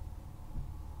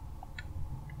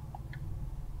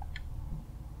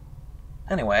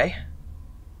 Anyway.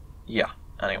 Yeah,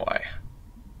 anyway.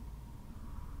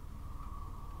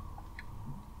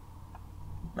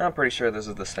 I'm pretty sure this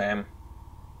is the same.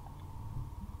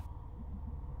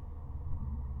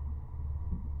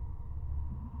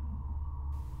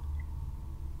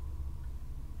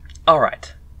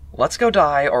 Alright. Let's go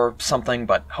die or something,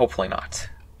 but hopefully not.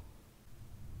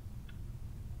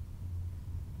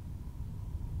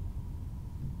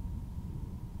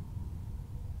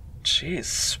 Jeez,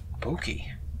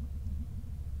 spooky.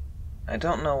 I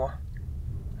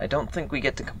don't think we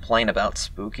get to complain about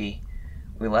spooky.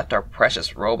 We left our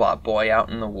precious robot boy out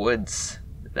in the woods.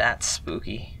 That's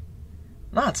spooky.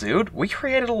 Nah, dude, we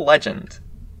created a legend.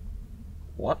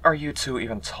 What are you two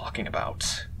even talking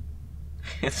about?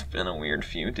 It's been a weird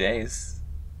few days.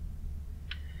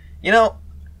 You know,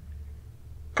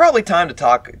 probably time to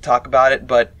talk about it,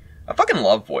 but I fucking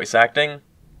love voice acting.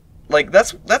 Like,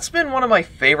 that's been one of my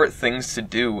favorite things to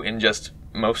do in just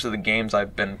most of the games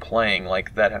I've been playing,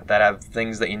 like, that have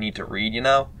things that you need to read, you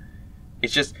know?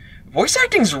 It's just, voice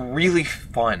acting's really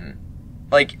fun.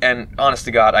 Like, and honest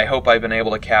to God, I hope I've been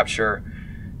able to capture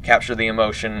the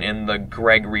emotion in the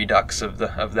Greg redux of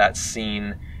that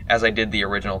scene as I did the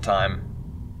original time.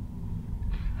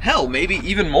 Hell, maybe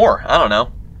even more. I don't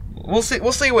know. We'll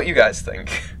see what you guys think.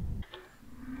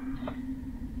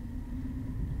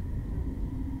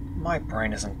 My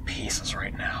brain is in pieces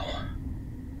right now.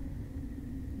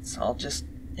 It's all just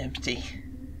empty.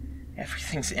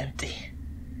 Everything's empty.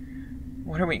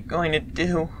 What are we going to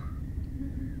do?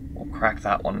 We'll crack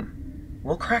that one.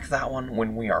 We'll crack that one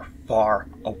when we are far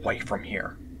away from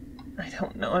here. I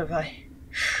don't know if I...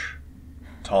 Shh.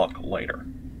 Talk later.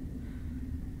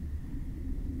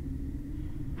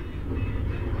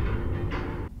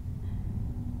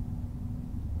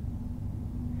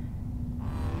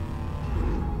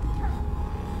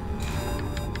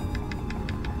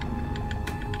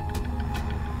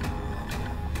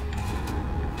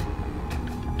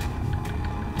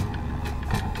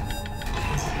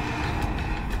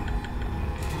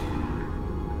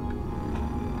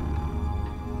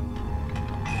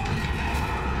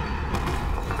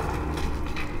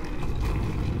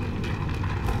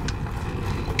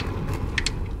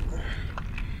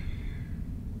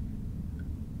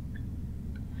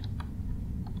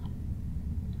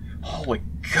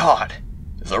 God!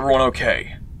 Is everyone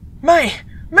okay? May!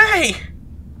 May!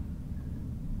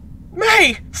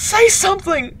 May! Say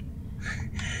something!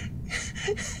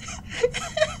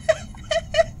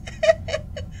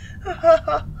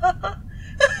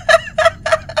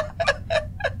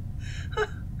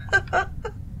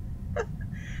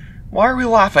 Why are we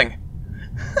laughing?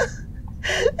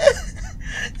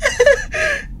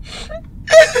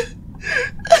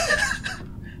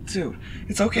 Dude,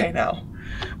 it's okay now.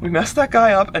 We messed that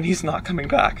guy up and he's not coming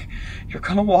back. You're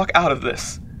gonna walk out of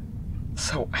this.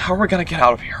 So, how are we gonna get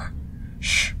out of here?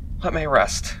 Shh, let me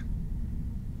rest.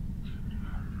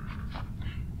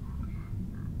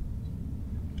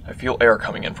 I feel air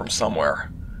coming in from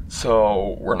somewhere,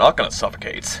 so we're not gonna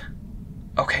suffocate.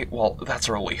 Okay, well, that's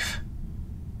a relief.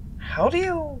 How do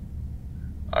you...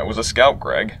 I was a scout,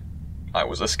 Greg. I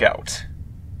was a scout.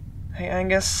 Hey,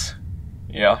 Angus.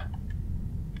 Yeah?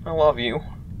 I love you.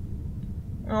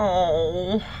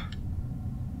 Oh.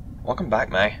 Welcome back,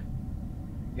 May.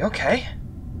 You okay?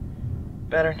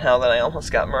 Better now that I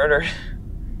almost got murdered.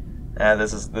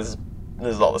 This is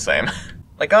all the same.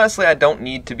 Like, honestly, I don't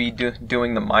need to be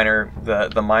doing the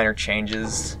minor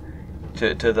changes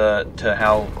to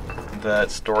how the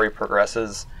story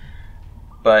progresses,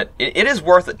 but it is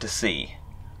worth it to see.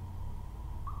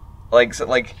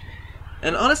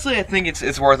 And honestly, I think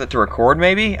it's worth it to record.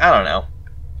 Maybe, I don't know.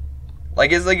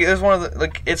 This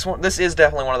is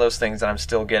definitely one of those things that I'm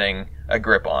still getting a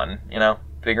grip on. You know,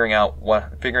 figuring out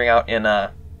in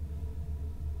the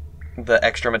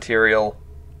extra material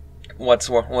what's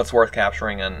worth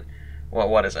capturing and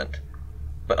what isn't.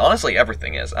 But honestly,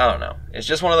 everything is. I don't know. It's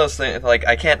just one of those things. Like,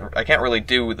 I can't really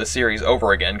do the series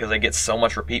over again because I get so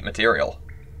much repeat material.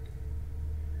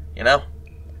 You know,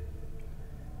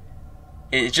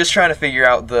 it's just trying to figure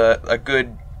out a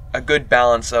good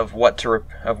balance of what to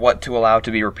allow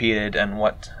to be repeated and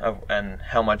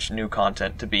how much new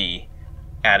content to be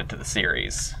added to the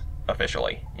series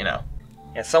officially. You know.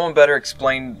 Yeah, someone better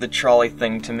explain the trolley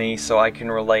thing to me so I can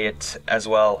relay it as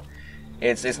well.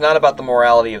 It's not about the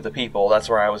morality of the people. That's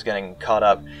where I was getting caught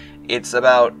up. It's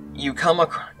about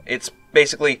it's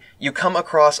basically you come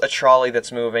across a trolley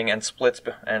that's moving and splits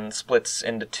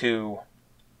into two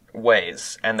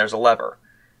ways, and there's a lever.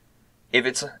 If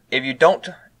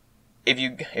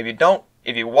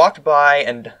you walked by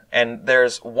and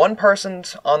there's one person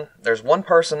on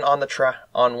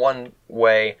on one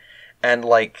way and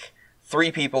like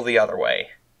 3 people the other way.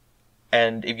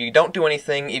 And if you don't do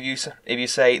anything, if you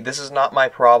say this is not my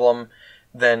problem,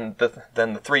 then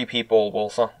the 3 people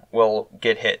will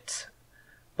get hit.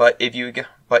 But if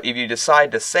you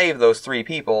decide to save those 3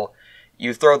 people,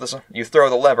 you throw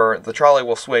the lever, the trolley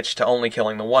will switch to only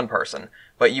killing the one person.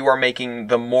 But you are making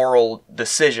the moral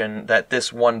decision that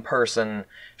this one person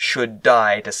should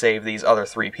die to save these other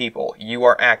 3 people. You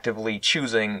are actively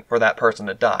choosing for that person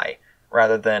to die,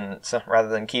 rather than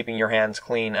keeping your hands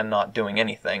clean and not doing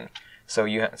anything. So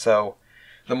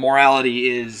the morality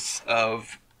is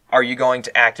of, are you going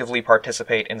to actively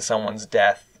participate in someone's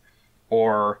death,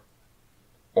 or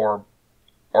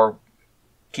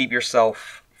keep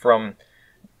yourself from,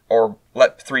 or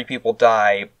let 3 people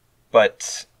die,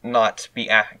 but not be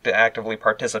actively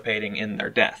participating in their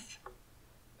death.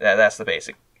 That's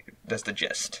the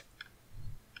gist.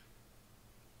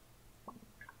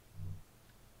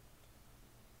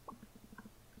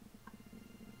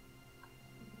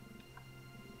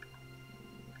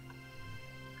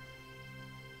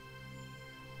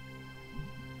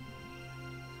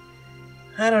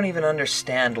 I don't even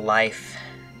understand life.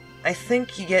 I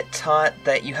think you get taught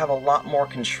that you have a lot more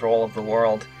control of the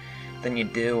world than you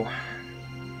do.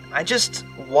 I just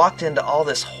walked into all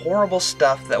this horrible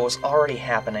stuff that was already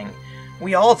happening.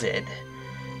 We all did.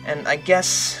 And I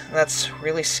guess that's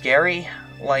really scary.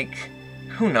 Like,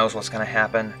 who knows what's gonna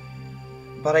happen.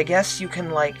 But I guess you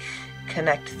can, like,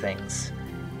 connect things.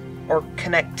 Or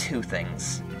connect to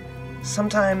things.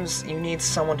 Sometimes you need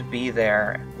someone to be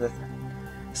there.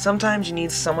 Sometimes you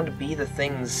need someone to be the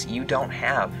things you don't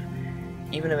have,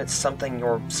 even if it's something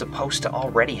you're supposed to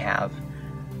already have.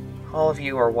 All of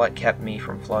you are what kept me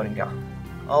from floating off.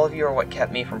 All of you are what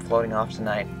kept me from floating off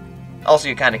tonight. Also,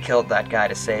 you kinda killed that guy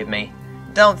to save me.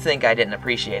 Don't think I didn't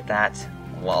appreciate that.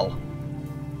 Lol.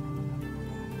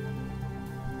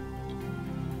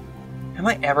 Am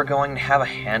I ever going to have a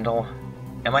handle?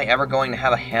 Am I ever going to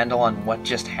have a handle on what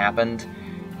just happened?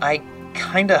 I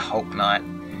kinda hope not.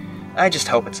 I just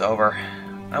hope it's over.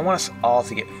 I want us all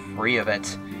to get free of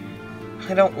it.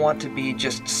 I don't want to be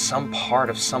just some part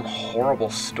of some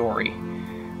horrible story.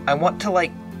 I want to,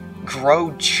 like,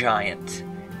 grow giant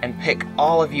and pick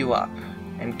all of you up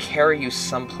and carry you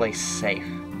someplace safe.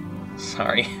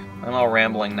 Sorry. I'm all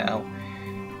rambling now.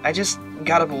 I just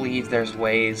gotta believe there's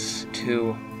ways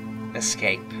to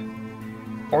escape.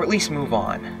 Or at least move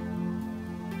on.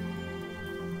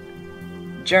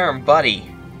 Germ,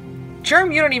 buddy.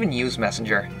 Germ, you don't even use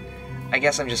Messenger. I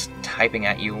guess I'm just typing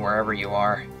at you wherever you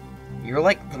are. You're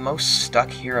like the most stuck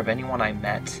here of anyone I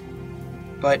met.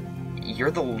 But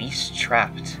you're the least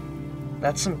trapped.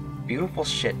 That's some beautiful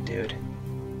shit, dude.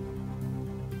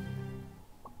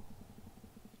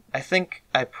 I think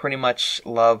I pretty much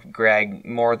love Greg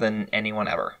more than anyone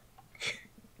ever.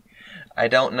 I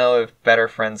don't know if better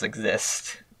friends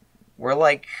exist. We're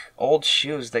like old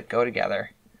shoes that go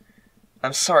together.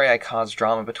 I'm sorry I caused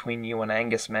drama between you and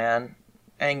Angus, man.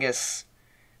 Angus,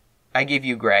 I give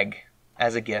you Greg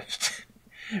as a gift.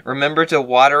 Remember to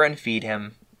water and feed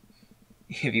him.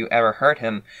 If you ever hurt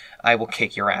him, I will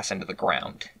kick your ass into the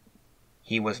ground.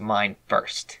 He was mine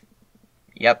first.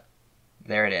 Yep,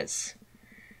 there it is.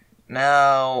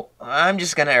 Now, I'm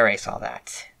just gonna erase all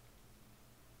that.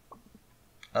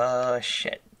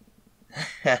 Shit.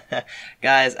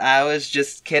 Guys, I was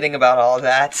just kidding about all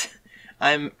that.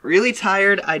 I'm really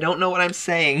tired, I don't know what I'm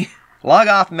saying. Log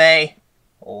off, May.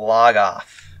 Log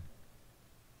off.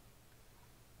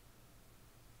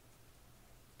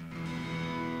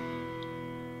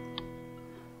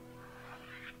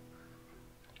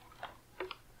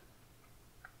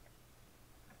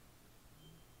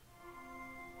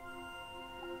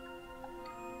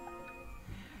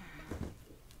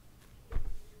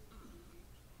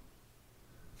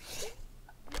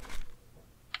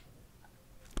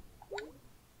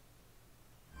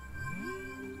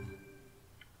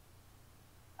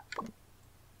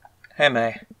 Hey,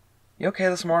 May. You okay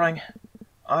this morning?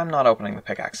 I'm not opening the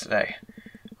pickaxe today.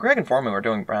 Greg informed me we're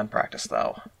doing band practice,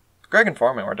 though.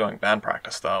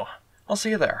 I'll see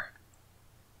you there.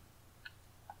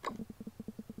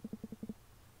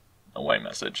 Away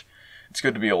message. It's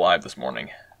good to be alive this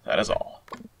morning. That is all.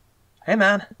 Hey,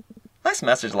 man. Nice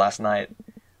message last night.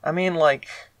 I mean, like,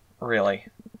 really.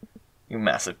 You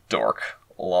massive dork.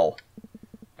 Lol.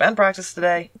 Band practice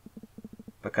today?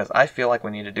 Because I feel like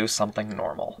we need to do something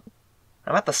normal.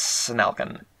 I'm at the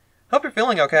Snalkin. Hope you're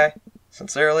feeling okay.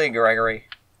 Sincerely, Gregory.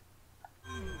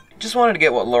 Just wanted to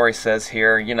get what Lori says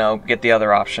here, you know, get the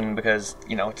other option because,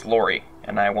 you know, it's Lori,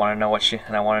 and I want to know what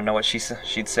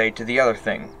she'd say to the other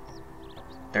thing.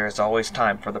 There is always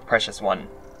time for the precious one.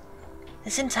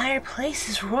 This entire place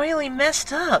is royally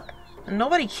messed up, and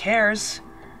nobody cares.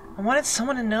 I wanted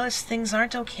someone to notice things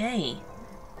aren't okay.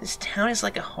 This town is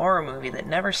like a horror movie that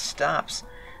never stops,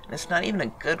 and it's not even a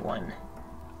good one.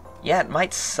 Yeah, it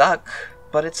might suck,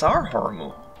 but it's our horror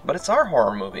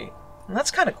movie. And that's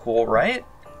kind of cool, right?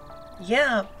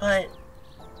 Yeah, but...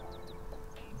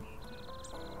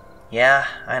 Yeah,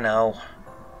 I know.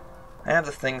 I have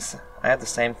the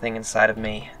same thing inside of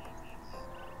me.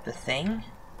 The thing?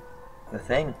 The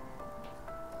thing.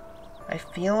 I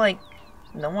feel like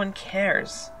no one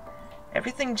cares.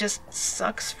 Everything just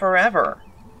sucks forever.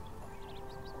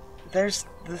 There's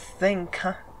the thing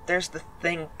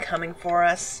coming for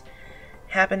us,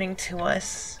 happening to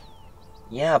us.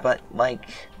 Yeah, but,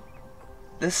 like,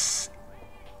 this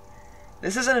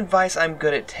isn't advice I'm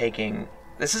good at taking.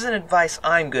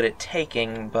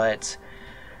 But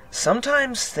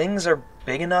sometimes things are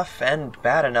big enough and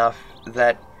bad enough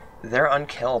that they're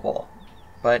unkillable.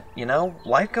 But, you know,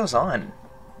 life goes on.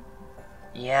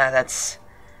 Yeah, that's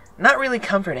not really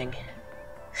comforting.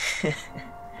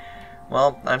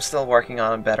 Well, I'm still working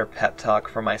on a better pep talk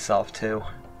for myself, too.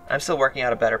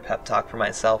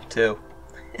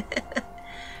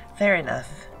 Fair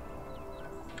enough.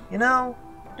 You know,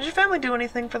 did your family do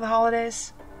anything for the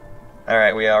holidays?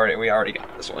 Alright, we already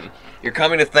got this one. You're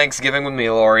coming to Thanksgiving with me,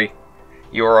 Lori.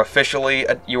 You are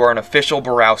an official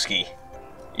Borowski.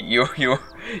 You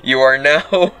are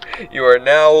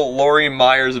now Lori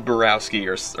Myers Borowski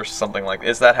or something like that.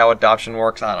 Is that how adoption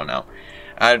works? I don't know.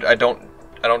 I don't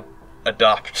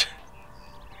adopt.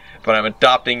 But I'm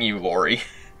adopting you, Lori.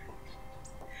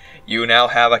 You now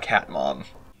have a cat mom.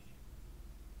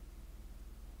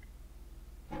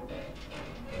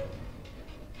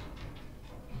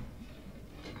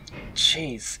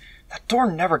 Jeez, that door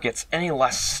never gets any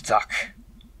less stuck.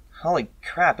 Holy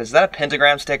crap, is that a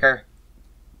pentagram sticker?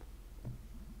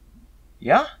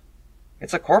 Yeah?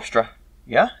 It's a corpse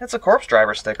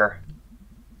driver sticker.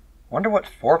 Wonder what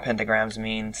 4 pentagrams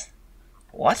means.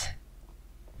 What?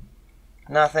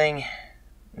 Nothing.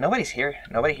 Nobody here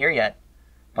yet.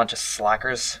 Bunch of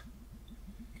slackers.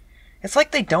 It's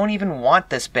like they don't even want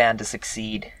this band to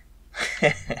succeed.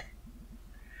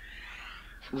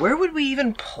 Where would we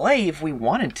even play if we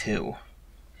wanted to?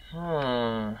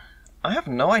 I have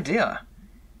no idea.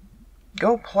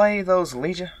 Go play those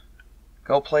Legion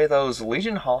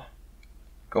Hall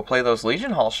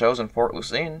shows in Fort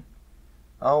Lucine.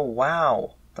 Oh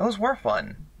wow, those were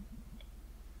fun.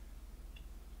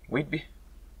 We'd be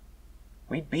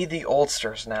the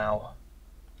oldsters now.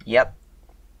 Yep.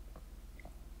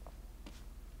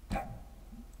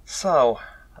 So,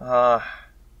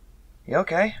 you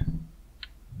okay?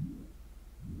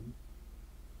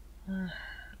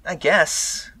 I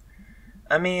guess.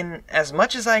 I mean, as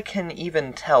much as I can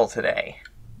even tell today.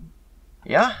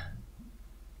 Yeah?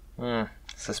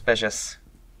 Suspicious.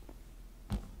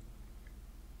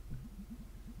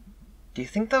 Do you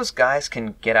think those guys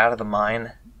can get out of the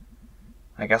mine?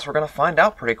 I guess we're gonna find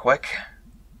out pretty quick.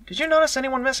 Did you notice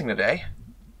anyone missing today?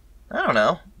 I don't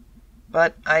know.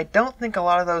 But I don't think a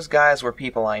lot of those guys were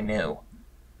people I knew.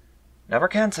 Never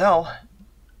can tell.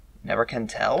 Never can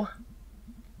tell?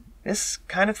 This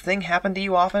kind of thing happen to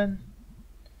you often?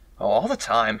 Oh, all the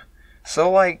time. So,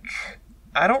 like,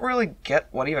 I don't really get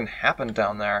what even happened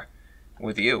down there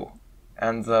with you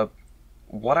and the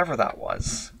whatever that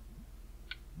was.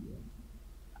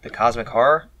 The cosmic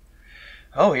horror?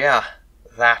 Oh yeah,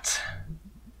 that.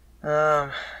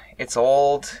 It's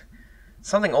old.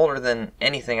 Something older than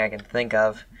anything I can think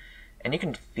of. And you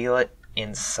can feel it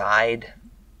inside.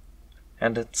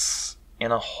 And it's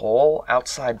in a hole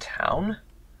outside town?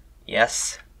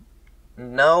 Yes.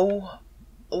 No.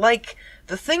 Like,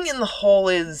 the thing in the hole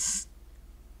is...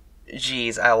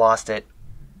 Geez, I lost it.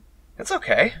 It's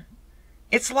okay.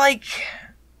 It's like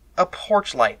a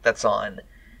porch light that's on.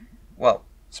 Well,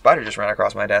 spider just ran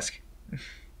across my desk.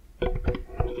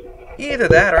 Either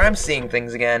that or I'm seeing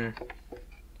things again.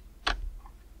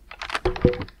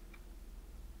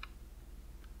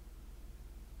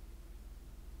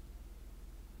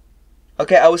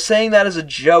 Okay, I was saying that as a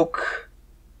joke.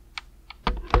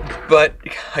 But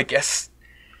I guess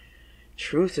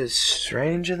truth is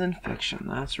stranger than fiction.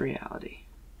 That's reality.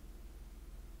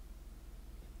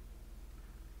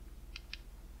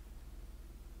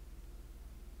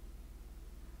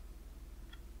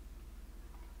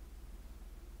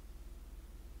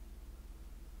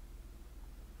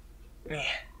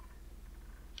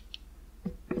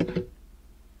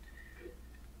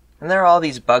 And there are all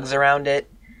these bugs around it.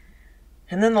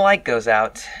 And then the light goes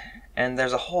out, and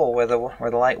there's a hole where the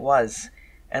light was.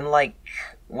 And like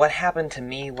what happened to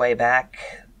me way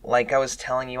back, like I was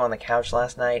telling you on the couch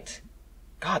last night.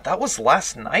 God, that was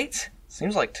last night?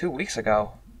 Seems like 2 weeks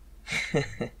ago.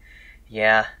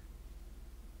 Yeah.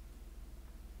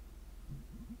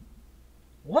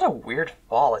 What a weird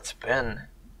fall it's been.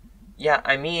 Yeah,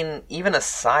 I mean, even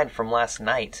aside from last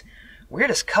night,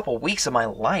 weirdest couple weeks of my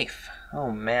life.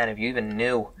 Oh man, if you even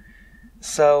knew.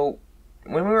 So,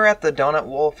 when we were at the Donut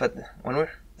Wolf when we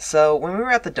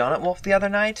were at the Donut Wolf the other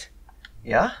night,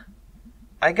 yeah,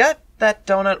 I got that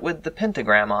donut with the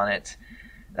pentagram on it.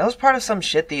 That was part of some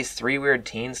shit these 3 weird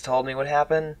teens told me would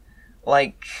happen.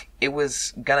 Like, it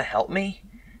was gonna help me.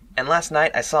 And last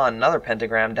night I saw another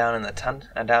pentagram down in the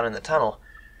tunnel.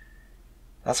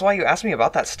 That's why you asked me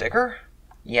about that sticker?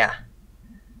 Yeah.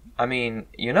 I mean,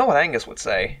 you know what Angus would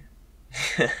say.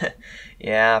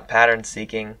 Yeah, pattern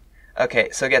seeking. Okay,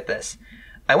 so get this.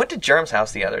 I went to Germ's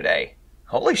house the other day.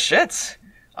 Holy shit!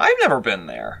 I've never been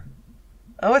there.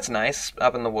 Oh, it's nice.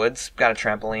 Up in the woods. Got a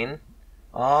trampoline.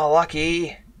 Aw,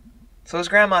 lucky. So his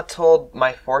grandma told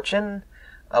my fortune?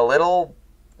 A little...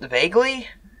 vaguely?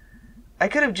 I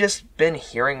could have just been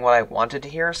hearing what I wanted to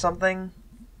hear or something.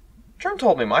 Germ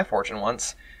told me my fortune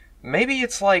once. Maybe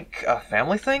it's like a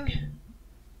family thing?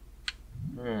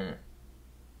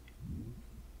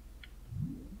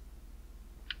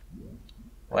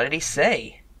 What did he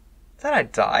say? That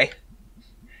I'd die.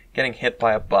 Getting hit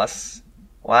by a bus.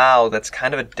 Wow, that's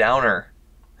kind of a downer.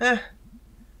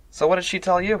 So what did she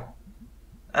tell you?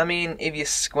 I mean, if you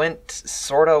squint,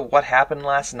 sorta what happened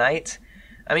last night.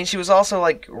 I mean, she was also,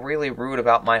 like, really rude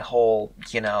about my whole,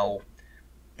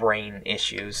 brain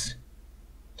issues.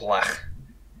 Blech.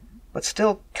 But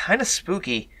still kinda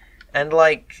spooky. And,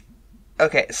 like...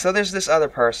 Okay, so there's this other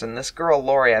person, this girl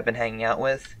Lori I've been hanging out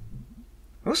with.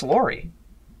 Who's Lori?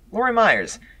 Lori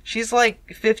Myers. She's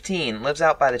like 15, lives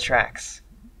out by the tracks.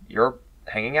 You're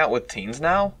hanging out with teens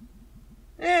now?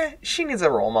 She needs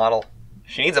a role model.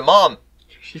 She needs a mom.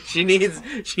 She needs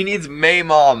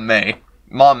Mom May.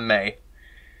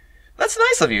 That's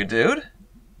nice of you, dude.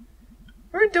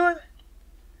 We're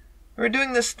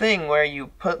doing this thing where you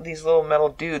put these little metal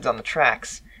dudes on the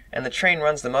tracks, and the train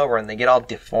runs them over and they get all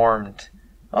deformed.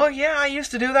 Oh yeah, I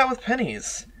used to do that with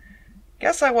pennies.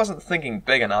 Guess I wasn't thinking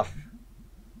big enough.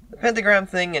 The pentagram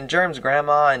thing and Germ's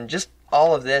grandma and just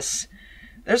all of this.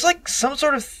 There's like some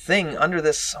sort of thing under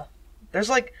this. There's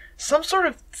like some sort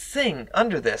of thing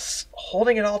under this,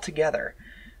 holding it all together.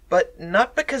 But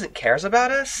not because it cares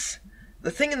about us. The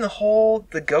thing in the hole,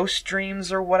 the ghost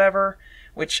dreams or whatever,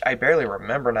 which I barely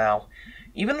remember now.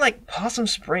 Even like Possum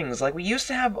Springs, like we used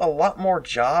to have a lot more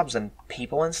jobs and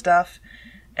people and stuff,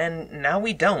 and now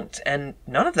we don't, and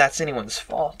none of that's anyone's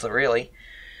fault, really.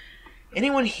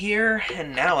 Anyone here,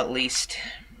 and now at least,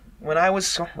 when I was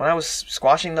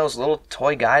squashing those little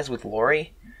toy guys with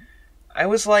Lori, I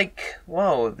was like,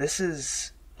 whoa, this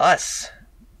is us.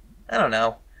 I don't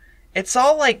know. It's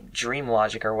all like dream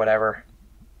logic or whatever.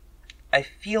 I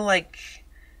feel like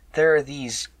there are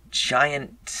these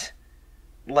giant,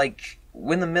 like,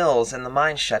 when the mills and the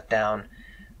mines shut down,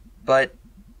 but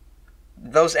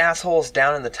those assholes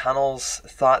down in the tunnels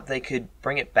thought they could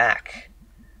bring it back.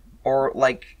 Or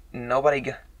like nobody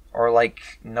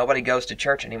goes to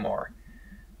church anymore,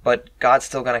 but God's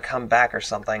still gonna come back or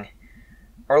something.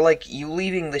 Or like you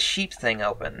leaving the sheep thing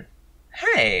open.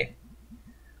 Hey!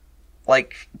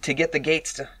 Like, to get the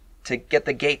gates,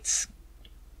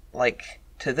 like,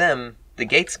 to them, the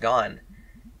gate's gone.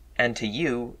 And to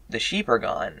you, the sheep are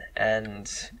gone.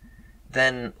 And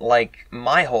then, like,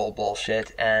 my whole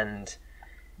bullshit, and...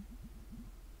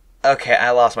 Okay, I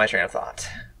lost my train of thought.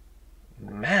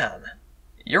 Man,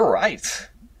 you're right.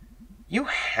 You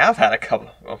have had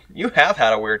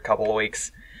a weird couple of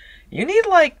weeks. You need,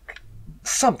 like,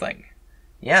 something.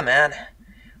 Yeah, man.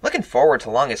 Looking forward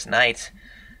to Longest Night.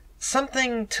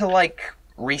 Something to, like,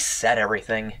 reset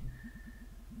everything.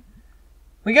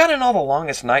 We got in all the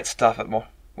Longest Night stuff at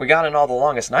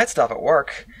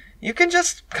work. You can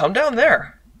just come down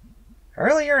there.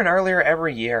 Earlier and earlier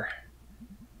every year.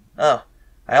 Oh,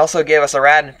 I also gave us a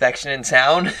rat infection in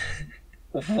town.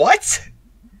 What?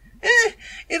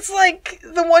 It's like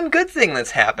the one good thing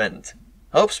that's happened.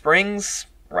 Hope springs,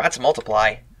 rats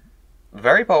multiply.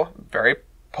 Very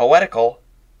poetical.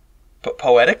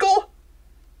 Poetical?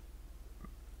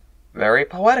 Very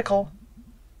poetical.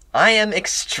 I am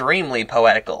extremely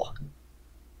poetical.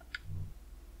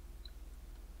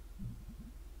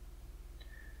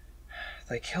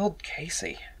 They killed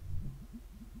Casey.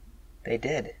 They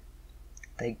did.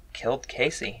 They killed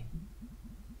Casey.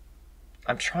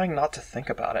 I'm trying not to think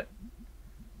about it.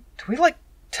 Do we, like,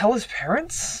 tell his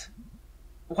parents?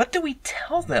 What do we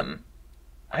tell them?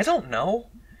 I don't know.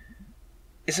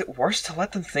 Is it worse to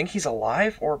let them think he's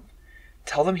alive, or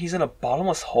tell them he's in a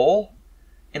bottomless hole?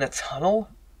 In a tunnel?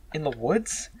 In the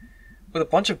woods? With a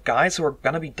bunch of guys who are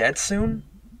gonna be dead soon?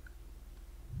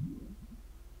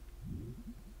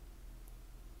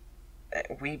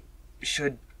 We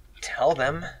should tell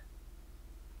them.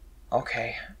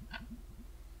 Okay.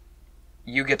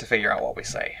 You get to figure out what we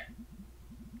say.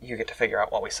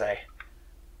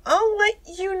 I'll let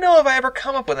you know if I ever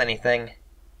come up with anything.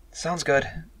 Sounds good.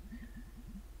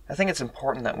 I think it's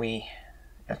important that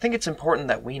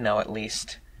we know at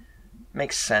least.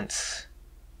 Makes sense.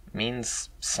 Means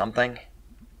something.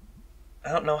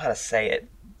 I don't know how to say it.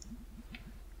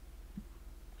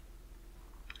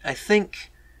 I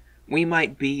think we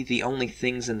might be the only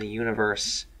things in the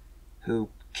universe who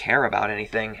care about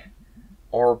anything.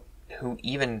 Or who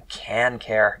even can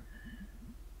care.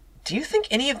 Do you think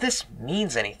any of this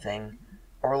means anything?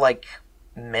 Or, like,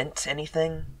 meant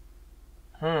anything?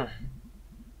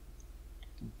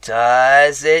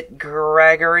 Does it,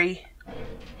 Gregory?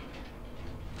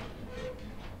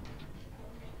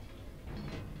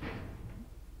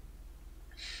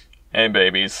 Hey,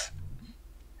 babies.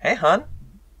 Hey, hon.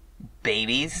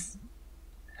 Babies.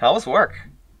 How was work?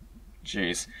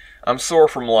 Jeez, I'm sore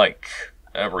from, like,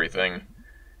 everything.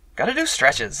 Gotta do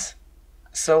stretches.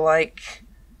 So, like,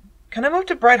 can I move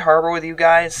to Bright Harbor with you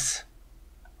guys?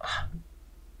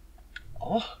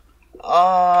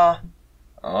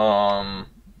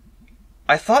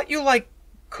 I thought you, like,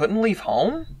 couldn't leave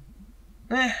home?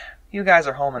 You guys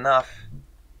are home enough.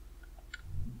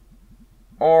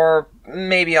 Or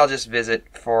maybe I'll just visit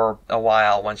for a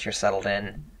while once you're settled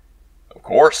in. Of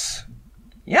course.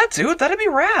 Yeah, dude, that'd be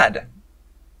rad.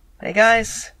 Hey,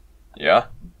 guys. Yeah?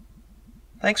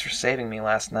 Thanks for saving me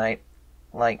last night.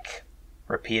 Like,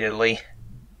 repeatedly.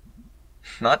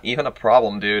 Not even a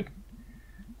problem, dude.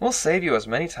 We'll save you as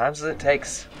many times as it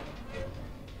takes.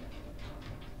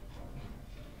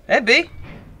 Hey, B.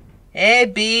 Hey,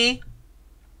 B.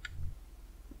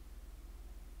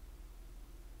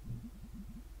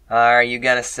 Are you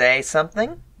gonna say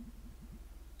something?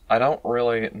 I don't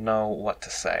really know what to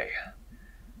say.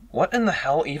 What in the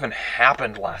hell even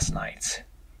happened last night?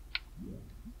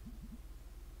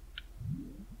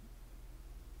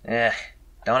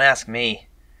 Don't ask me.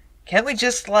 Can't we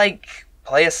just, like,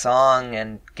 play a song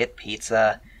and get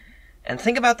pizza and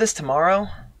think about this tomorrow?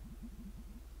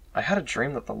 I had a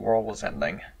dream that the world was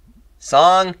ending.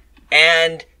 Song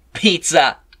and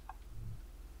pizza.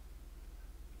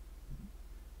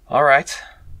 Alright.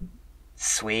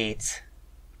 Sweet.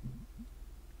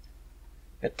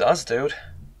 It does, dude.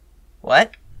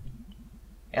 What?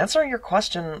 Answering your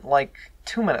question like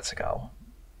 2 minutes ago.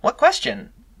 What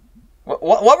question?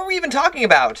 What were we even talking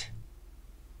about?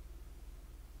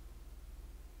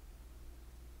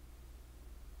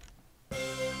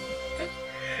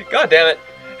 God damn it.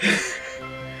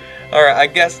 Alright, I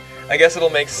guess it'll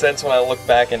make sense when I look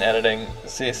back in editing.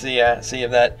 See if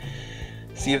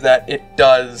that it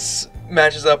does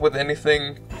matches up with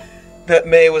anything that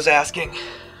May was asking.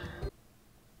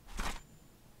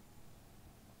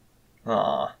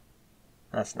 Aw,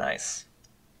 that's nice.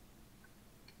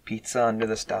 Pizza under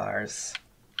the stars.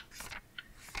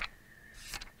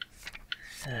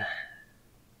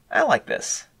 I like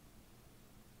this.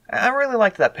 I really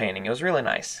liked that painting. It was really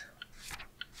nice.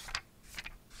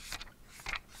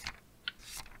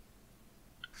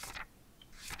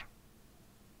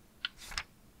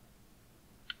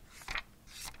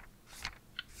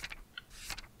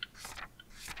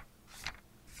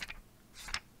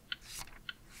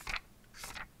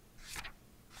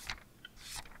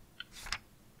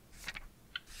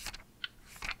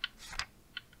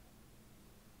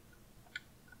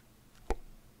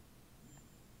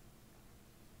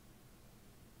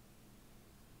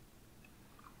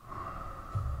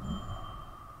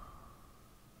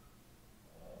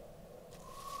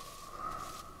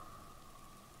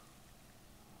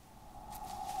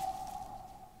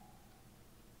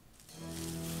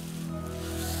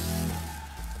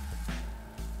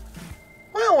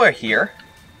 Well, we're here.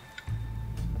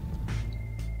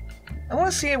 I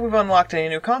want to see if we've unlocked any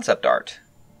new concept art.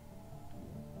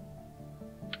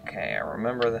 Okay, I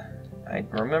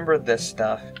remember this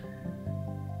stuff.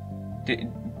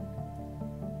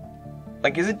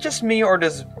 Like, is it just me, or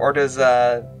does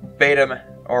Beta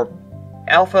or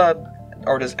Alpha,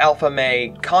 or does Alpha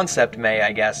May, Concept May,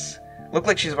 I guess, look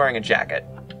like she's wearing a jacket?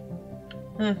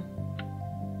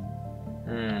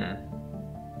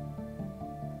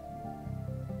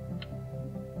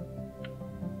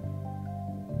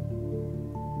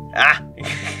 Ah!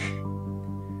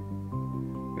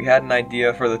 We had an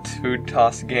idea for the food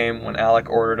toss game when Alec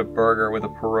ordered a burger with a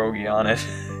pierogi on it.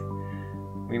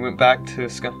 We went back to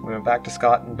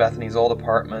Scott and Bethany's old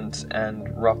apartment and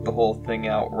roughed the whole thing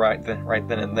out right then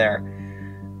and there.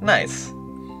 Nice.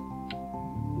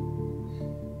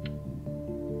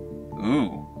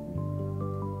 Ooh.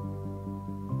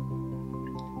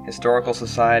 Historical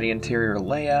Society interior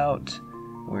layout.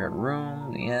 Weird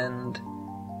room. The end.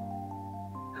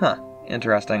 Huh.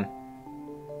 Interesting.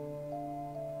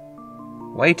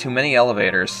 Way too many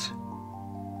elevators.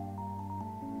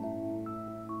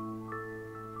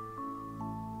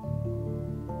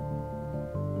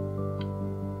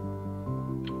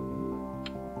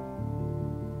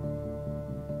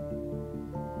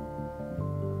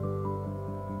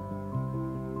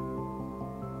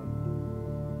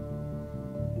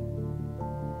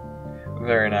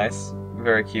 Very nice.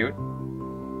 Very cute.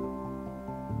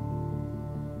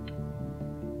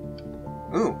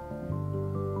 Ooh.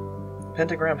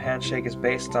 Pentagram Handshake is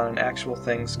based on an actual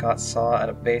thing Scott saw at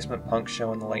a basement punk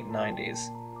show in the late 90s.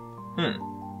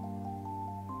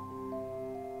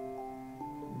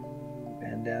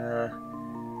 Bandana.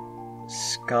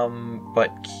 Scum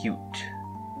but cute.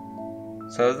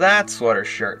 So that's what her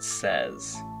shirt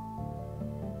says.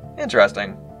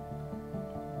 Interesting.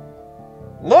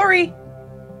 Lori!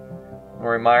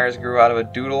 Lori Myers grew out of a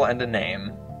doodle and a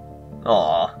name.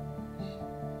 Aww.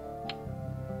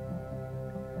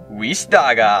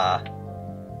 Wistaga!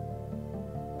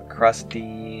 The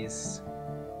Crusties.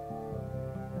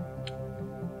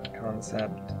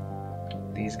 Concept.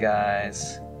 These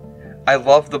guys. I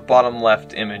love the bottom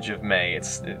left image of May.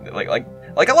 It's like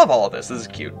I love all of this. This is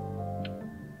cute.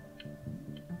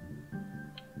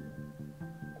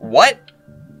 What?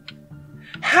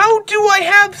 How do I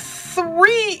have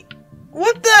 3?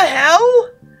 What the hell?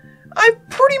 I've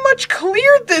pretty much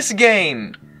cleared this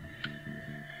game.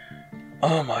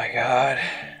 Oh my god.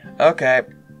 Okay.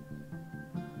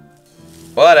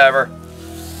 Whatever.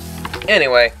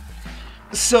 Anyway,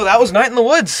 so that was Night in the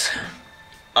Woods.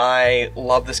 I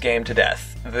love this game to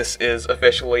death. This is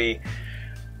officially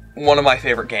one of my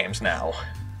favorite games now.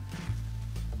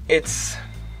 It's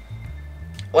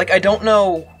like, I don't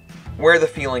know where the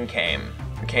feeling came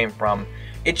from.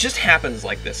 It just happens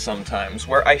like this sometimes,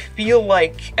 where I feel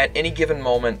like at any given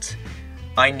moment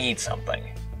I need something.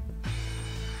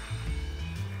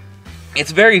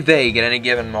 It's very vague at any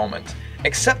given moment,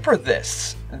 except for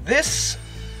this. This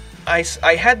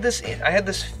I had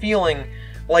this feeling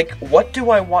like, what do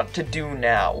I want to do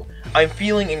now? I'm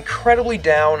feeling incredibly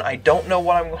down. I don't know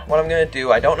what I'm going to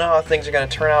do. I don't know how things are going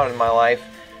to turn out in my life.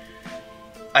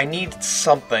 I need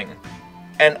something.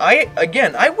 And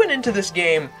I went into this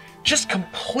game just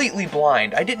completely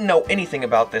blind. I didn't know anything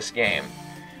about this game.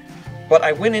 But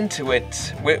I went into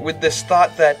it with this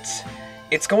thought that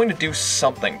it's going to do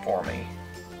something for me.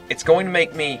 It's going to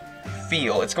make me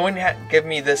feel. It's going to give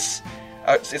me this...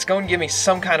 it's going to give me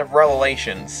some kind of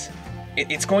revelations.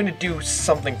 It's going to do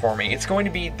something for me. It's going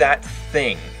to be that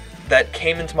thing that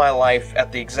came into my life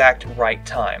at the exact right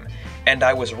time. And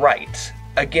I was right.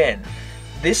 Again,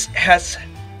 this has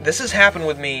happened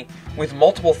with me with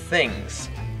multiple things.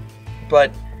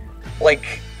 But,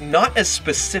 like, not as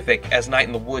specific as Night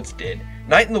in the Woods did.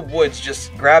 Night in the Woods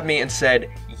just grabbed me and said,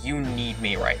 you need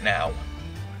me right now.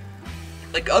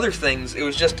 Like other things, it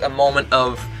was just a moment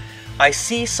of, I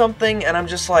see something and I'm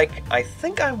just like, I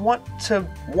think I want to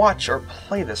watch or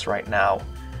play this right now.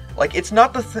 Like, it's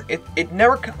not it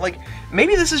never, like,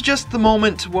 maybe this is just the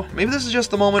moment,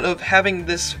 of having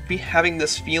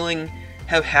this feeling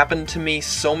have happened to me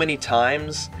so many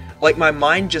times. Like, my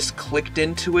mind just clicked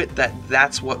into it that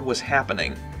that's what was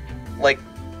happening. Like,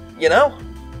 you know?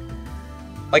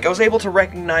 Like, I was able to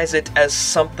recognize it as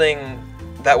something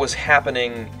that was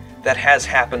happening that has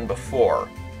happened before.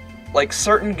 Like,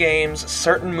 certain games,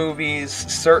 certain movies,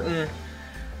 certain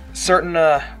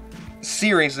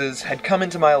series had come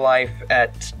into my life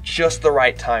at just the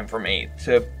right time for me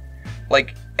to,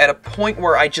 like, at a point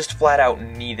where I just flat out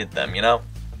needed them, you know?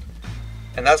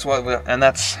 And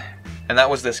that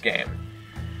was this game.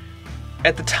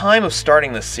 At the time of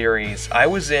starting this series, I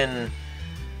was in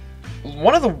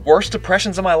one of the worst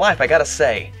depressions of my life, I gotta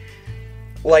say.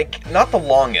 Like, not the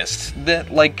longest.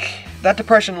 That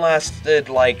depression lasted,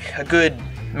 like, a good,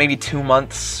 maybe 2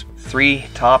 months, 3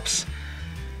 tops.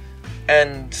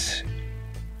 And,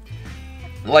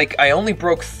 like, I only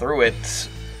broke through it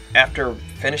after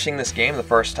finishing this game the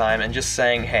first time and just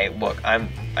saying, hey, look, I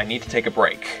need to take a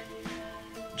break.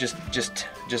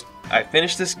 I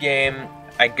finished this game,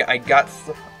 I got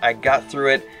through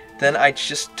it, then I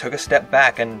just took a step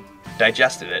back and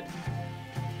digested it.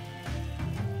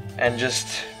 And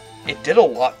it did a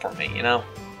lot for me, you know?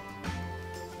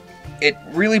 It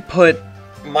really put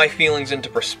my feelings into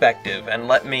perspective and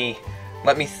let me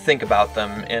think about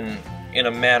them in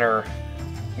a manner,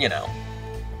 you know.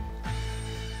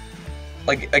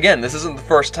 Like, again, this isn't the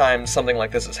first time something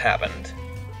like this has happened.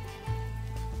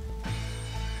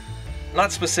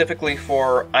 Not specifically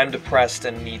for I'm depressed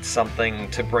and need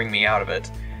something to bring me out of it,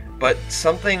 but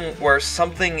something where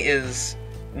something is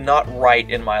not right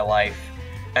in my life,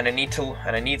 and I need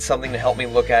something to help me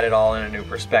look at it all in a new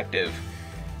perspective.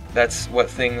 That's what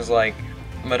things like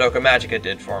Madoka Magica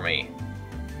did for me.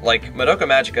 Like, Madoka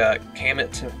Magica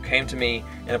came to me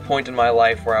in a point in my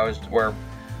life where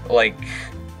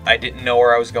I didn't know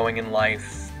where I was going in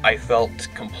life. I felt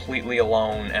completely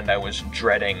alone, and I was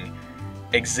dreading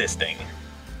existing.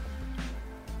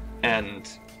 And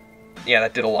yeah,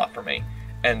 that did a lot for me.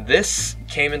 And this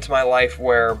came into my life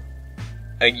where,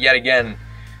 yet again,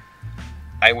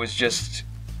 I was just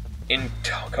in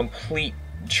complete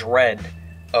dread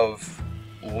of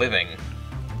living.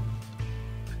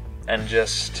 And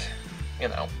just, you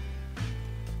know,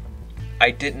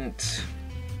 I couldn't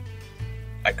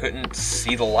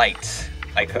see the light.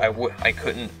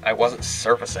 I wasn't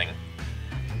surfacing.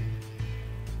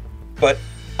 But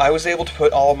I was able to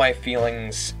put all of my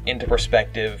feelings into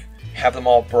perspective, have them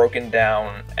all broken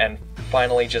down, and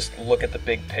finally just look at the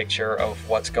big picture of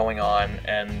what's going on,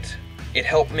 and it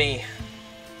helped me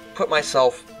put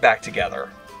myself back together,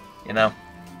 you know?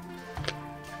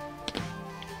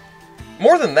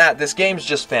 More than that, this game's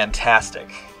just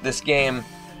fantastic. This game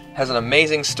has an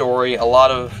amazing story, a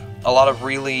lot of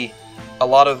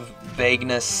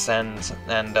vagueness and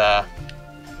a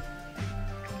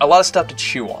lot of stuff to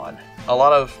chew on. A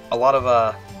lot of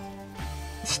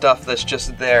stuff that's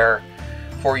just there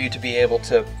for you to be able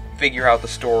to figure out the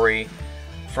story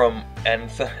from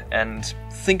and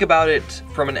think about it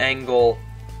from an angle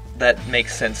that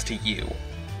makes sense to you,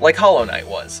 like Hollow Knight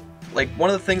was. Like, one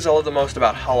of the things I love the most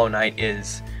about Hollow Knight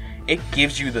is it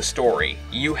gives you the story.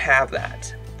 You have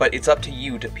that, but it's up to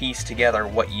you to piece together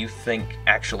what you think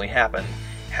actually happened,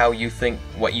 what you think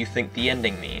the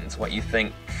ending means, what you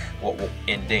think what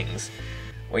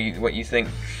you think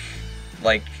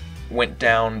like went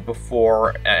down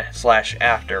before /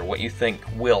 after, what you think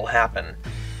will happen.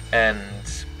 And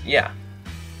yeah,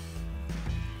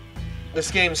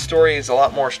 this game's story is a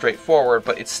lot more straightforward,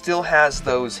 but it still has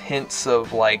those hints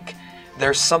of like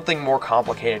there's something more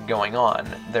complicated going on.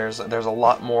 There's a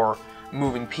lot more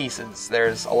moving pieces.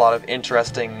 There's a lot of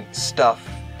interesting stuff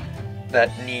that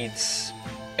needs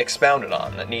expounded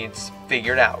on, that needs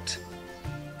figured out.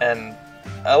 And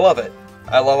I love it.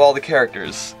 I love all the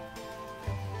characters.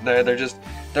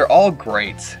 They're all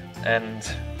great, and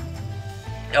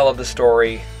I love the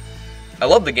story. I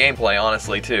love the gameplay,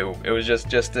 honestly, too. It was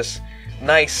just this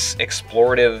nice,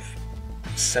 explorative,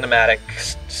 cinematic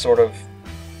sort of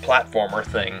platformer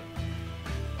thing.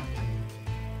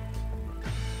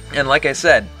 And like I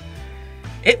said,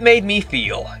 it made me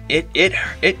feel.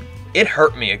 It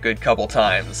hurt me a good couple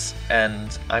times,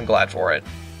 and I'm glad for it.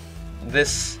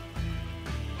 This,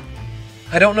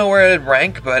 I don't know where it'd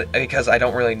rank, but because I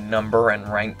don't really number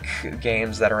and rank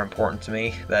games that are important to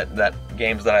me, that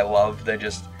games that I love, I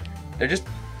just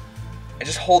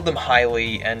hold them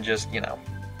highly, and just, you know,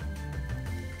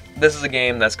 this is a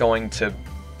game that's going to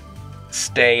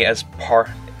stay as part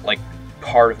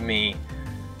of me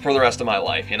for the rest of my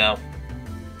life, you know?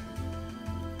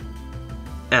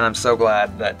 And I'm so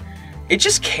glad that it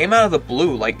just came out of the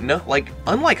blue,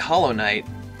 unlike Hollow Knight,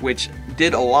 which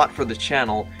did a lot for the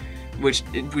channel,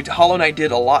 Hollow Knight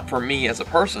did a lot for me as a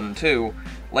person, too,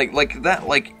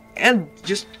 and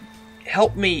just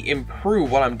helped me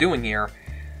improve what I'm doing here.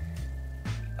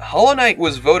 Hollow Knight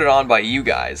was voted on by you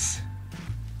guys,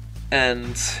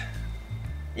 and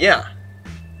yeah,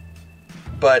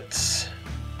 but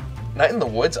Night in the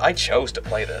Woods, I chose to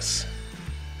play this.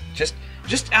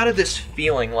 Just out of this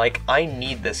feeling like I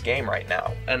need this game right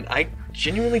now, and I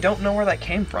genuinely don't know where that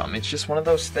came from. It's just one of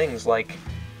those things, like,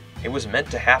 it was meant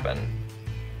to happen.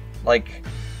 Like,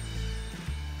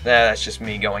 that's just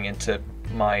me going into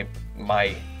my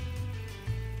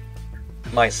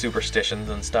superstitions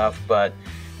and stuff, but,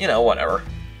 you know, whatever.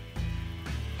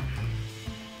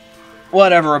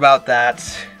 Whatever about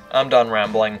that. I'm done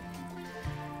rambling.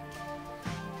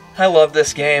 I love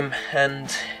this game,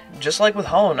 and just like with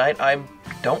Hollow Knight, I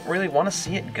don't really want to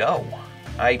see it go.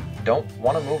 I don't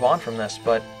want to move on from this,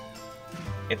 but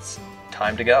it's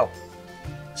time to go.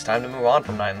 It's time to move on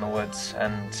from Night in the Woods,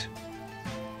 and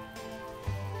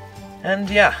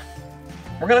yeah,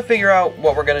 we're gonna figure out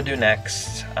what we're gonna do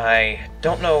next. I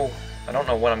don't know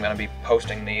when I'm gonna be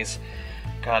posting these.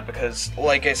 God, because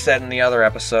like I said in the other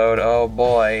episode, oh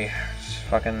boy,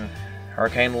 fucking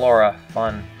Hurricane Laura,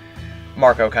 fun.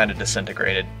 Marco kind of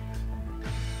disintegrated,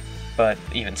 but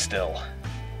even still.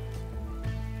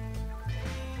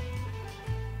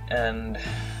 And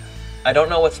I don't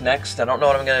know what's next. I don't know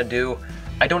what I'm gonna do.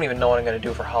 I don't even know what I'm gonna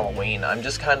do for Halloween. I'm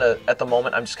just kind of, at the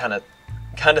moment, I'm just kind of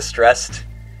stressed,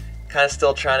 kind of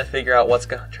still trying to figure out what's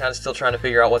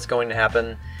going to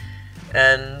happen.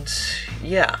 And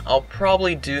yeah, I'll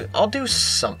do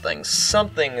something.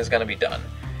 Something is gonna be done.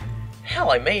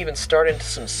 Hell, I may even start into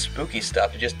some spooky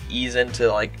stuff to just ease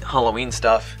into, like, Halloween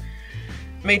stuff.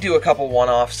 May do a couple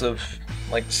one-offs of,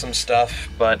 like, some stuff,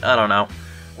 but I don't know.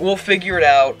 We'll figure it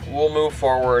out, we'll move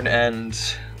forward, and,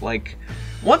 like,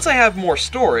 once I have more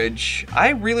storage, I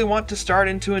really want to start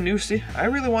into a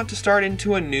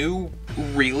new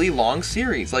really long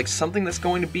series, like, something that's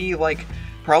going to be, like,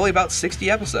 probably about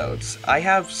 60 episodes. I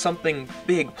have something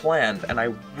big planned, and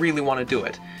I really want to do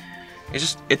it.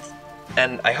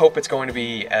 And I hope it's going to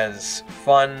be as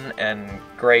fun and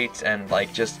great and,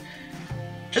 like, just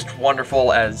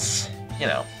wonderful as, you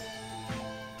know,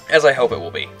 as I hope it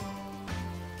will be.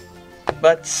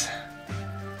 But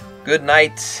good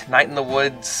night, Night in the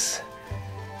Woods.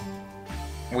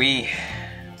 We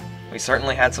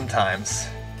certainly had some times.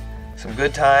 Some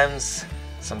good times,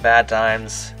 some bad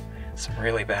times, some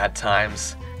really bad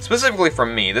times. Specifically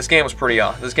from me, this game was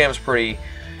pretty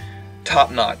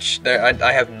top-notch.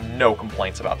 I have no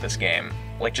complaints about this game.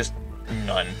 Like, just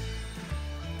none.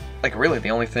 Like, really,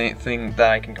 the only thing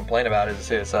that I can complain about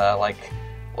is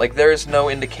like there's no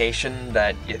indication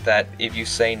that if you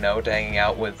say no to hanging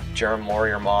out with Germ,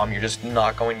 Lori, or Mom, you're just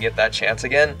not going to get that chance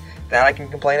again. That I can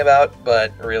complain about,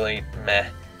 but really, meh.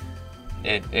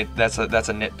 That's a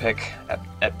nitpick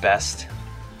at best.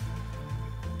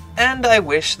 And I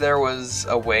wish there was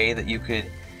a way that you could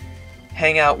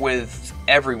hang out with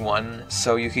everyone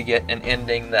so you could get an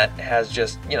ending that has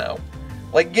just, you know,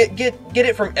 like, get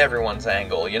it from everyone's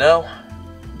angle, you know?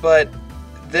 But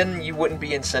then you wouldn't be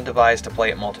incentivized to play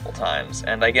it multiple times,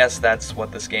 and I guess that's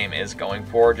what this game is going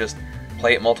for. Just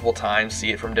play it multiple times,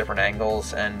 see it from different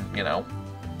angles, and, you know,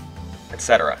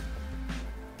 etc.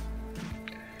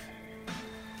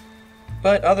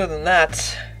 But other than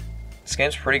that, this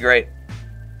game's pretty great.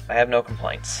 I have no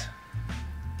complaints.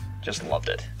 Just loved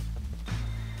it.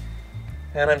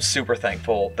 And I'm super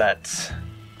thankful that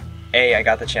A, I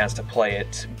got the chance to play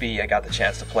it, B, I got the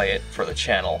chance to play it for the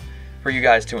channel, for you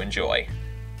guys to enjoy.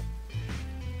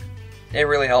 It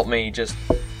really helped me just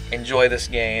enjoy this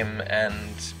game and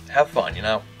have fun, you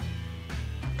know?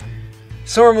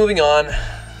 So we're moving on.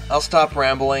 I'll stop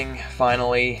rambling,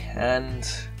 finally, and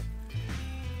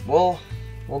we'll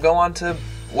go on to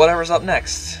whatever's up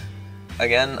next.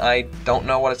 Again, I don't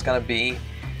know what it's gonna be.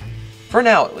 For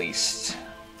now, at least.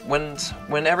 When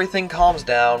everything calms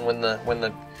down,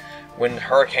 when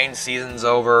hurricane season's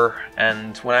over,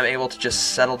 and when I'm able to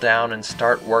just settle down and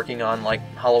start working on like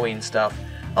Halloween stuff,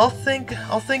 I'll think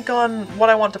on what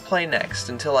I want to play next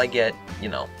until I get, you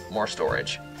know, more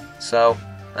storage. So,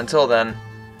 until then,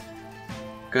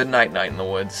 good night, Night in the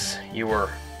Woods. You were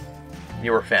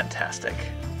fantastic.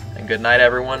 And good night,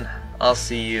 everyone. I'll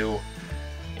see you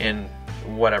in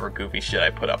whatever goofy shit I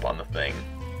put up on the thing.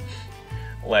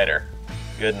 Later.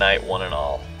 Good night, one and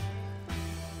all.